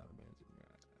 that card. Amazing.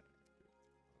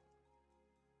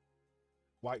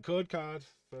 White code card.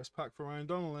 First pack for Ryan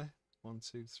Donnelly. 1,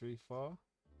 2, 3, 4.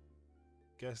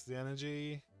 Guess the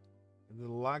energy. The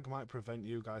lag might prevent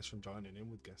you guys from joining in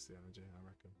with Guess the Energy, I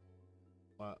reckon.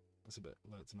 But it's a bit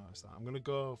late to notice that. I'm going to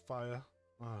go fire.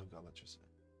 Oh, I've got electricity.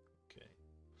 Okay.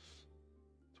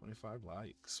 25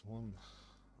 likes. 1.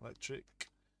 Electric.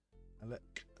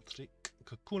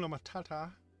 Kakuna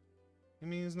Matata. It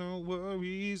means no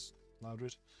worries.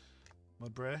 Loudred.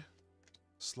 Mudbray.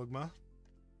 Slugma.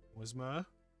 Whismer.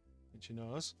 Itchy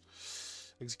nose.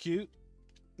 Execute.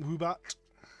 Woobat.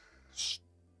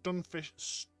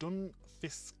 Stunfisk.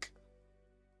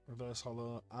 Reverse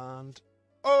hollow. And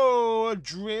oh, a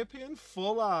Drapion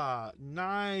full art.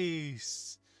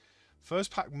 Nice.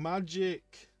 First pack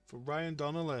magic for Ryan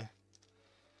Donnelly.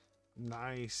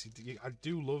 Nice. I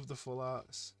do love the full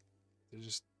arts. They're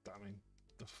just, I mean,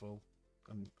 the full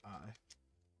and eye.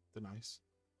 They're nice.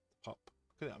 Pop.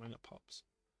 Look at that, I mean, it pops.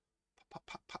 Pop,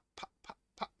 pop, pop, pop, pop,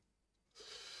 pop.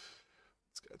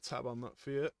 Let's get a tab on that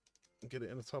for you. Get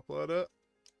it in the top loader.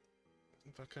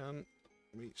 If I can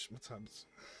reach my tabs.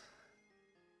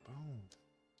 Boom.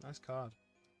 Nice card.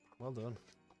 Well done.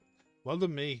 Well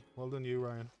done me. Well done you,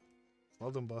 Ryan.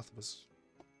 Well done both of us.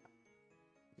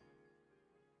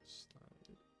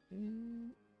 Slide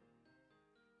in.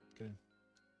 Get in.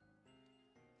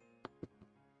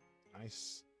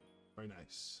 Nice. Very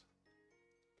nice.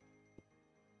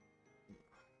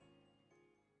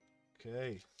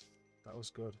 Okay. That was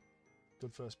good.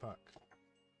 Good first pack.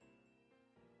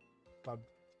 Bad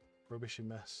rubbishy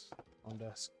mess on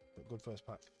desk, but good first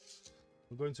pack.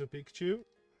 We're going to a Pikachu.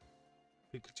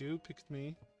 Pikachu picked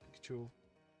me. Pikachu.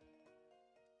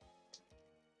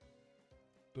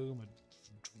 Boom. A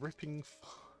dripping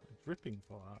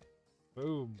for that.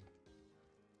 Boom.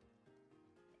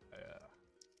 Yeah.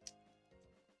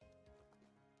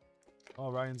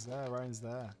 Oh, Ryan's there. Ryan's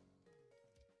there.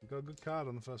 You got a good card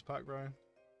on the first pack, Ryan.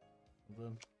 Well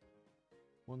done.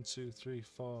 1, 2, 3,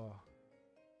 4.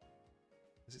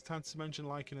 Is it time to mention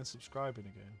liking and subscribing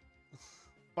again?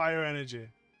 Fire energy.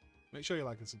 Make sure you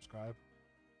like and subscribe.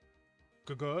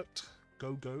 Go-Goat.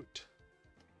 Go-Goat.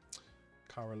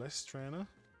 Caralis trainer.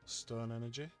 Stone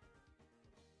energy.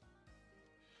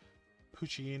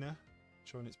 Puccina.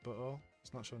 Showing its butthole.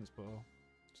 It's not showing its butthole.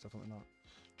 It's definitely not.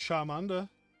 Charmander.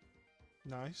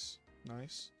 Nice.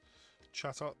 Nice.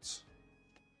 Chatot.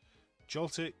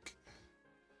 Joltik.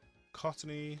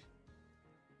 Cottony.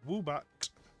 Woobat.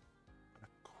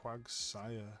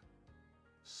 Quagsire.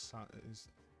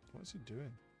 What is he doing?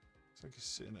 Looks like he's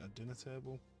sitting at a dinner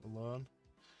table alone.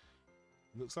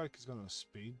 It looks like he's going on a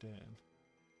speed dating.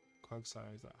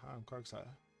 Quagsire, is that? Hi, I'm Quagsire.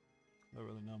 I don't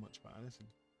really know much about anything.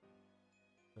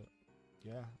 But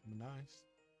yeah, I'm nice.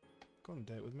 Go on a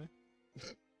date with me.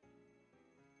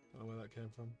 Don't know where that came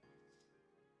from.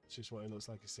 It's just what he looks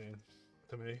like he's saying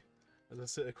to me as I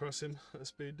sit across him at a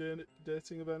speed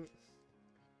dating event.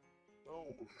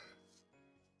 Oh.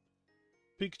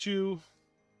 Pikachu.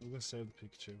 I'm going to save the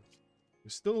Pikachu. We're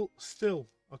still.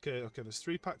 Okay, there's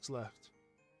 3 packs left.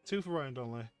 2 for Ryan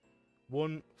Donnelly.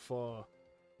 1 for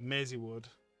Maisie Wood.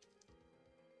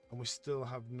 And we still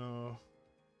have no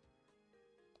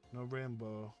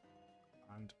rainbow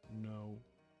and no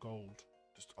gold.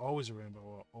 Just always a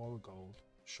rainbow or a gold.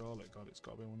 Surely, God, it's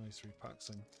got to be one of these 3 packs.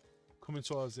 And coming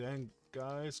towards the end,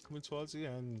 guys. Coming towards the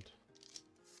end.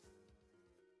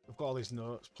 I've got all these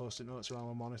notes, post-it notes around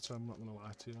my monitor. I'm not going to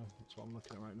lie to you. That's what I'm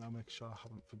looking at right now. Make sure I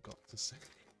haven't forgot to say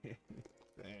anything.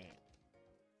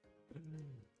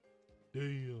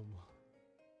 Damn.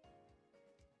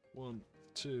 1,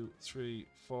 2, 3,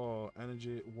 4.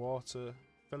 Energy, water.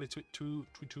 Felly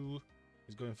Twitu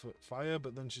is going for fire,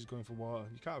 but then she's going for water.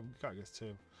 You can't guess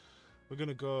 2. We're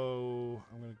gonna go.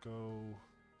 I'm gonna go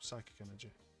psychic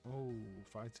energy. Oh,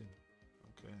 fighting.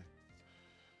 Okay.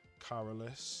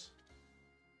 Carolus.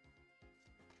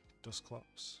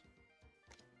 Dustclops.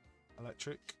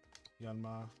 Electric.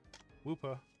 Yanma.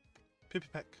 Whooper.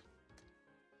 Pipipeck.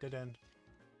 Dead End.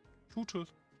 Shooter.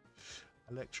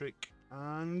 Electric.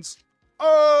 And...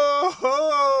 oh!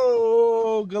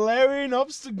 Galarian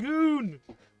Obstagoon!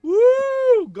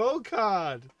 Woo! Gold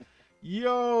card!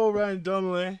 Yo, Ryan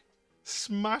Donnelly.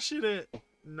 Smashing it.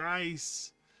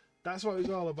 Nice. That's what it's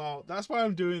all about. That's why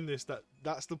I'm doing this.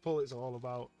 That's the pull it's all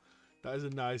about. That is a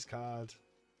nice card.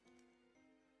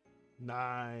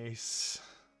 Nice.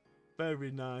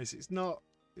 Very nice. It's not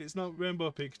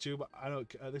Rainbow Pikachu, but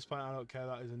at this point I don't care.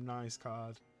 That is a nice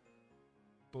card.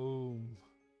 Boom.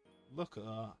 Look at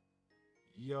that.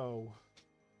 Yo.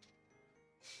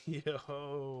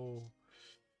 Yo.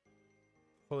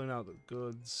 Pulling out the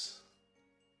goods.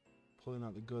 Pulling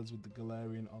out the goods with the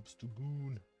Galarian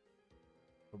Obstagoon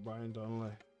for Brian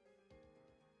Donnelly.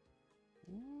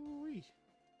 Ooh-wee.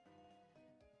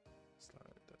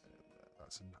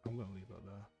 I'm gonna leave that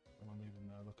there. I'm leaving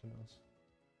there. Look at us.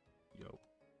 Yo,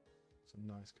 it's a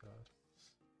nice card.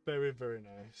 Very, very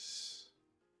nice.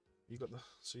 You got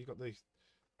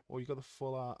the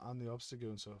full art and the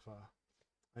Obstagoon so far,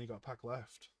 and you got a pack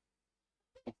left.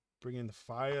 Bring in the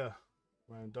fire,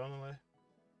 Ryan Donnelly.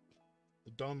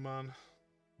 The Don Man,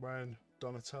 Ryan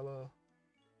Donatello.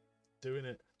 Doing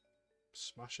it,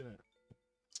 smashing it.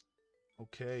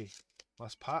 Okay,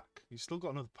 last pack. You still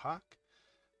got another pack.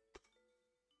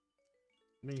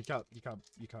 I mean, you can't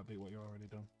beat what you've already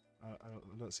done. I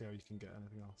don't see how you can get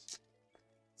anything else.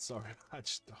 Sorry, I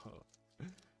just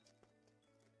don't.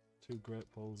 2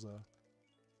 great pulls there.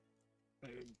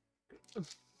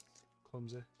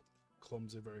 Clumsy,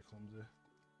 very clumsy.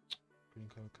 Green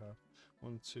code card.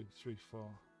 1, 2, 3,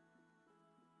 4.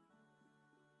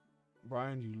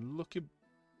 Brian, you lucky,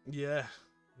 yeah,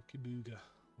 lucky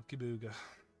booger.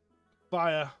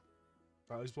 Fire.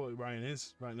 That is what Ryan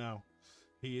is right now.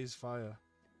 He is fire.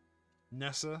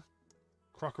 Nessa,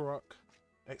 Crocorock,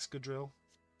 Excadrill,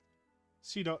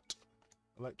 Seedot,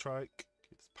 Electrike,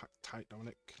 keep this pack tight,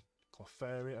 Dominic,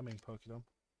 Clefairy, PokeDom,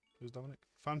 who's Dominic?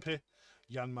 Fanpy,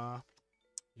 Yanma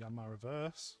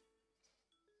reverse,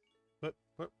 whip,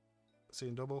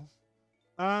 seeing double,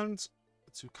 and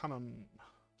to Cannon.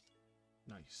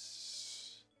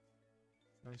 Nice,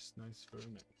 very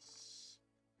nice.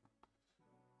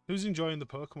 Who's enjoying the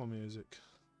Pokemon music?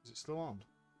 Is it still on?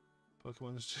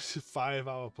 Pokemon's just a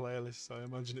 5-hour playlist, so I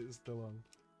imagine it's still on.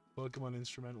 Pokemon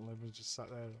instrumental, everyone's just sat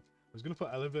there. I was going to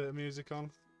put elevator music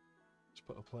on. Just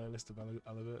put a playlist of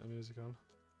elevator music on.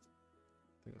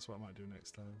 I think that's what I might do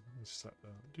next time. Just sat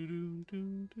there.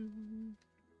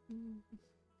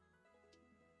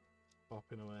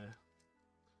 Bopping away.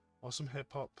 Or some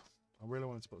hip hop. I really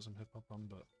wanted to put some hip hop on,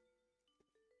 but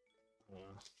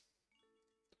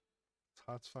it's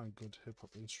hard to find good hip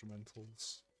hop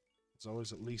instrumentals. There's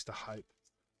always at least a hype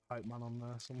man on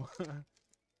there somewhere.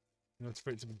 You know,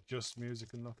 for it to be just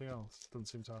music and nothing else. Doesn't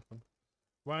seem to happen.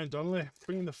 Ryan Donnelly,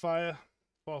 bringing the fire.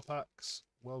 4 packs.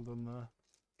 Well done there.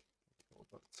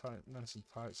 Tight, nice and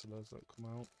tight so those that come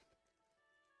out.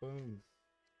 Boom.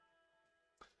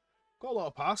 Got a lot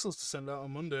of parcels to send out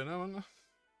on Monday now, haven't I?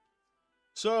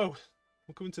 So,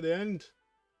 we're coming to the end.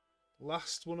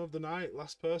 Last one of the night.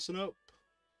 Last person up.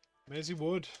 Maisie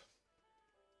Wood.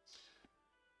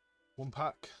 1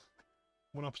 pack.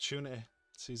 1 opportunity.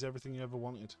 Sees everything you ever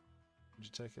wanted. Would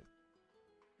you take it?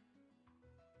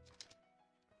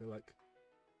 I feel like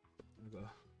I've got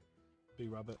a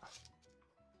big rabbit.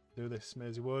 Do this,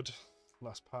 Maisie Wood.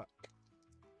 Last pack.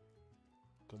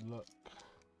 Good luck.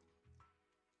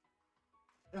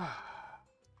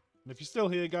 And if you're still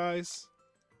here, guys,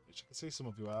 which I can see some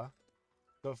of you are,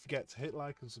 don't forget to hit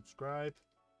like and subscribe.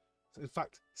 In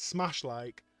fact, smash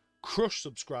like, crush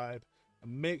subscribe,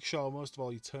 and make sure, most of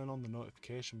all, you turn on the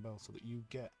notification bell so that you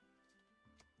get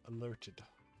alerted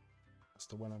as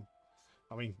to when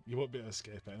I mean, you won't be able to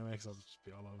escape it anyway, because I'll just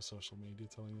be all over social media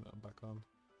telling you that I'm back on.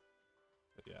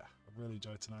 But yeah, I've really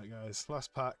enjoyed tonight, guys.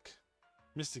 Last pack.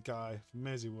 Mystic Eye from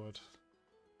Maisie Wood.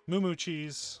 Moo Moo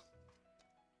Cheese.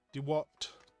 Dewott.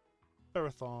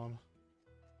 Ferrothorn.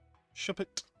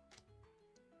 Shuppet.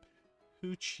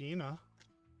 Hoochina.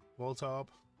 Voltorb.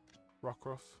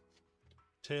 Rockruff.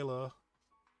 Taylor.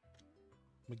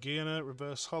 Magearna.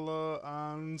 Reverse Hollow.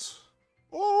 And...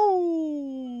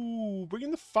 oh!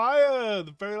 Bringing the fire!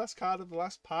 The very last card of the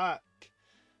last pack.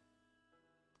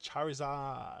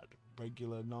 Charizard.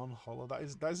 regular non-holo. That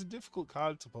is a difficult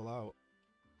card to pull out.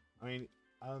 I mean,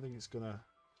 I don't think it's gonna.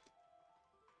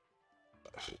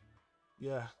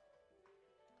 Yeah,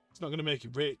 it's not gonna make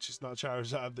you rich. It's not a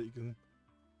Charizard that you can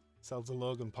sell to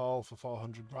Logan Paul for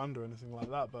 400 grand or anything like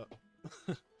that. But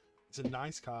it's a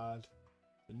nice card,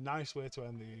 a nice way to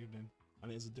end the evening,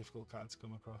 and it is a difficult card to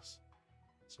come across.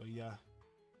 So yeah,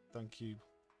 thank you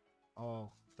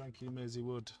all. Thank you, Maisie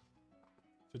Wood,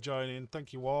 for joining.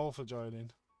 Thank you all for joining.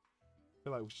 I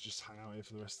feel like we should just hang out here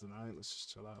for the rest of the night. Let's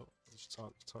just chill out. Let's just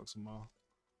talk some more.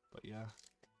 But yeah.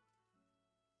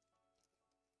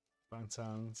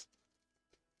 Bangtowns.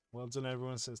 Well done,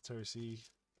 everyone, says Terry C.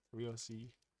 Rio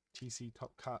C. TC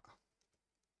Top Cat.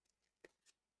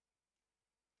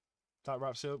 That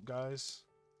wraps it up, guys.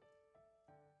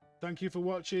 Thank you for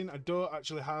watching. I don't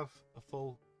actually have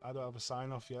a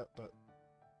sign off yet, but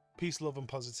peace, love, and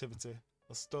positivity.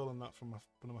 I've stolen that from one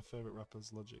of my favourite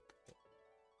rappers, Logic.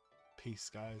 Peace,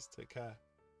 guys. Take care.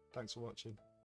 Thanks for watching.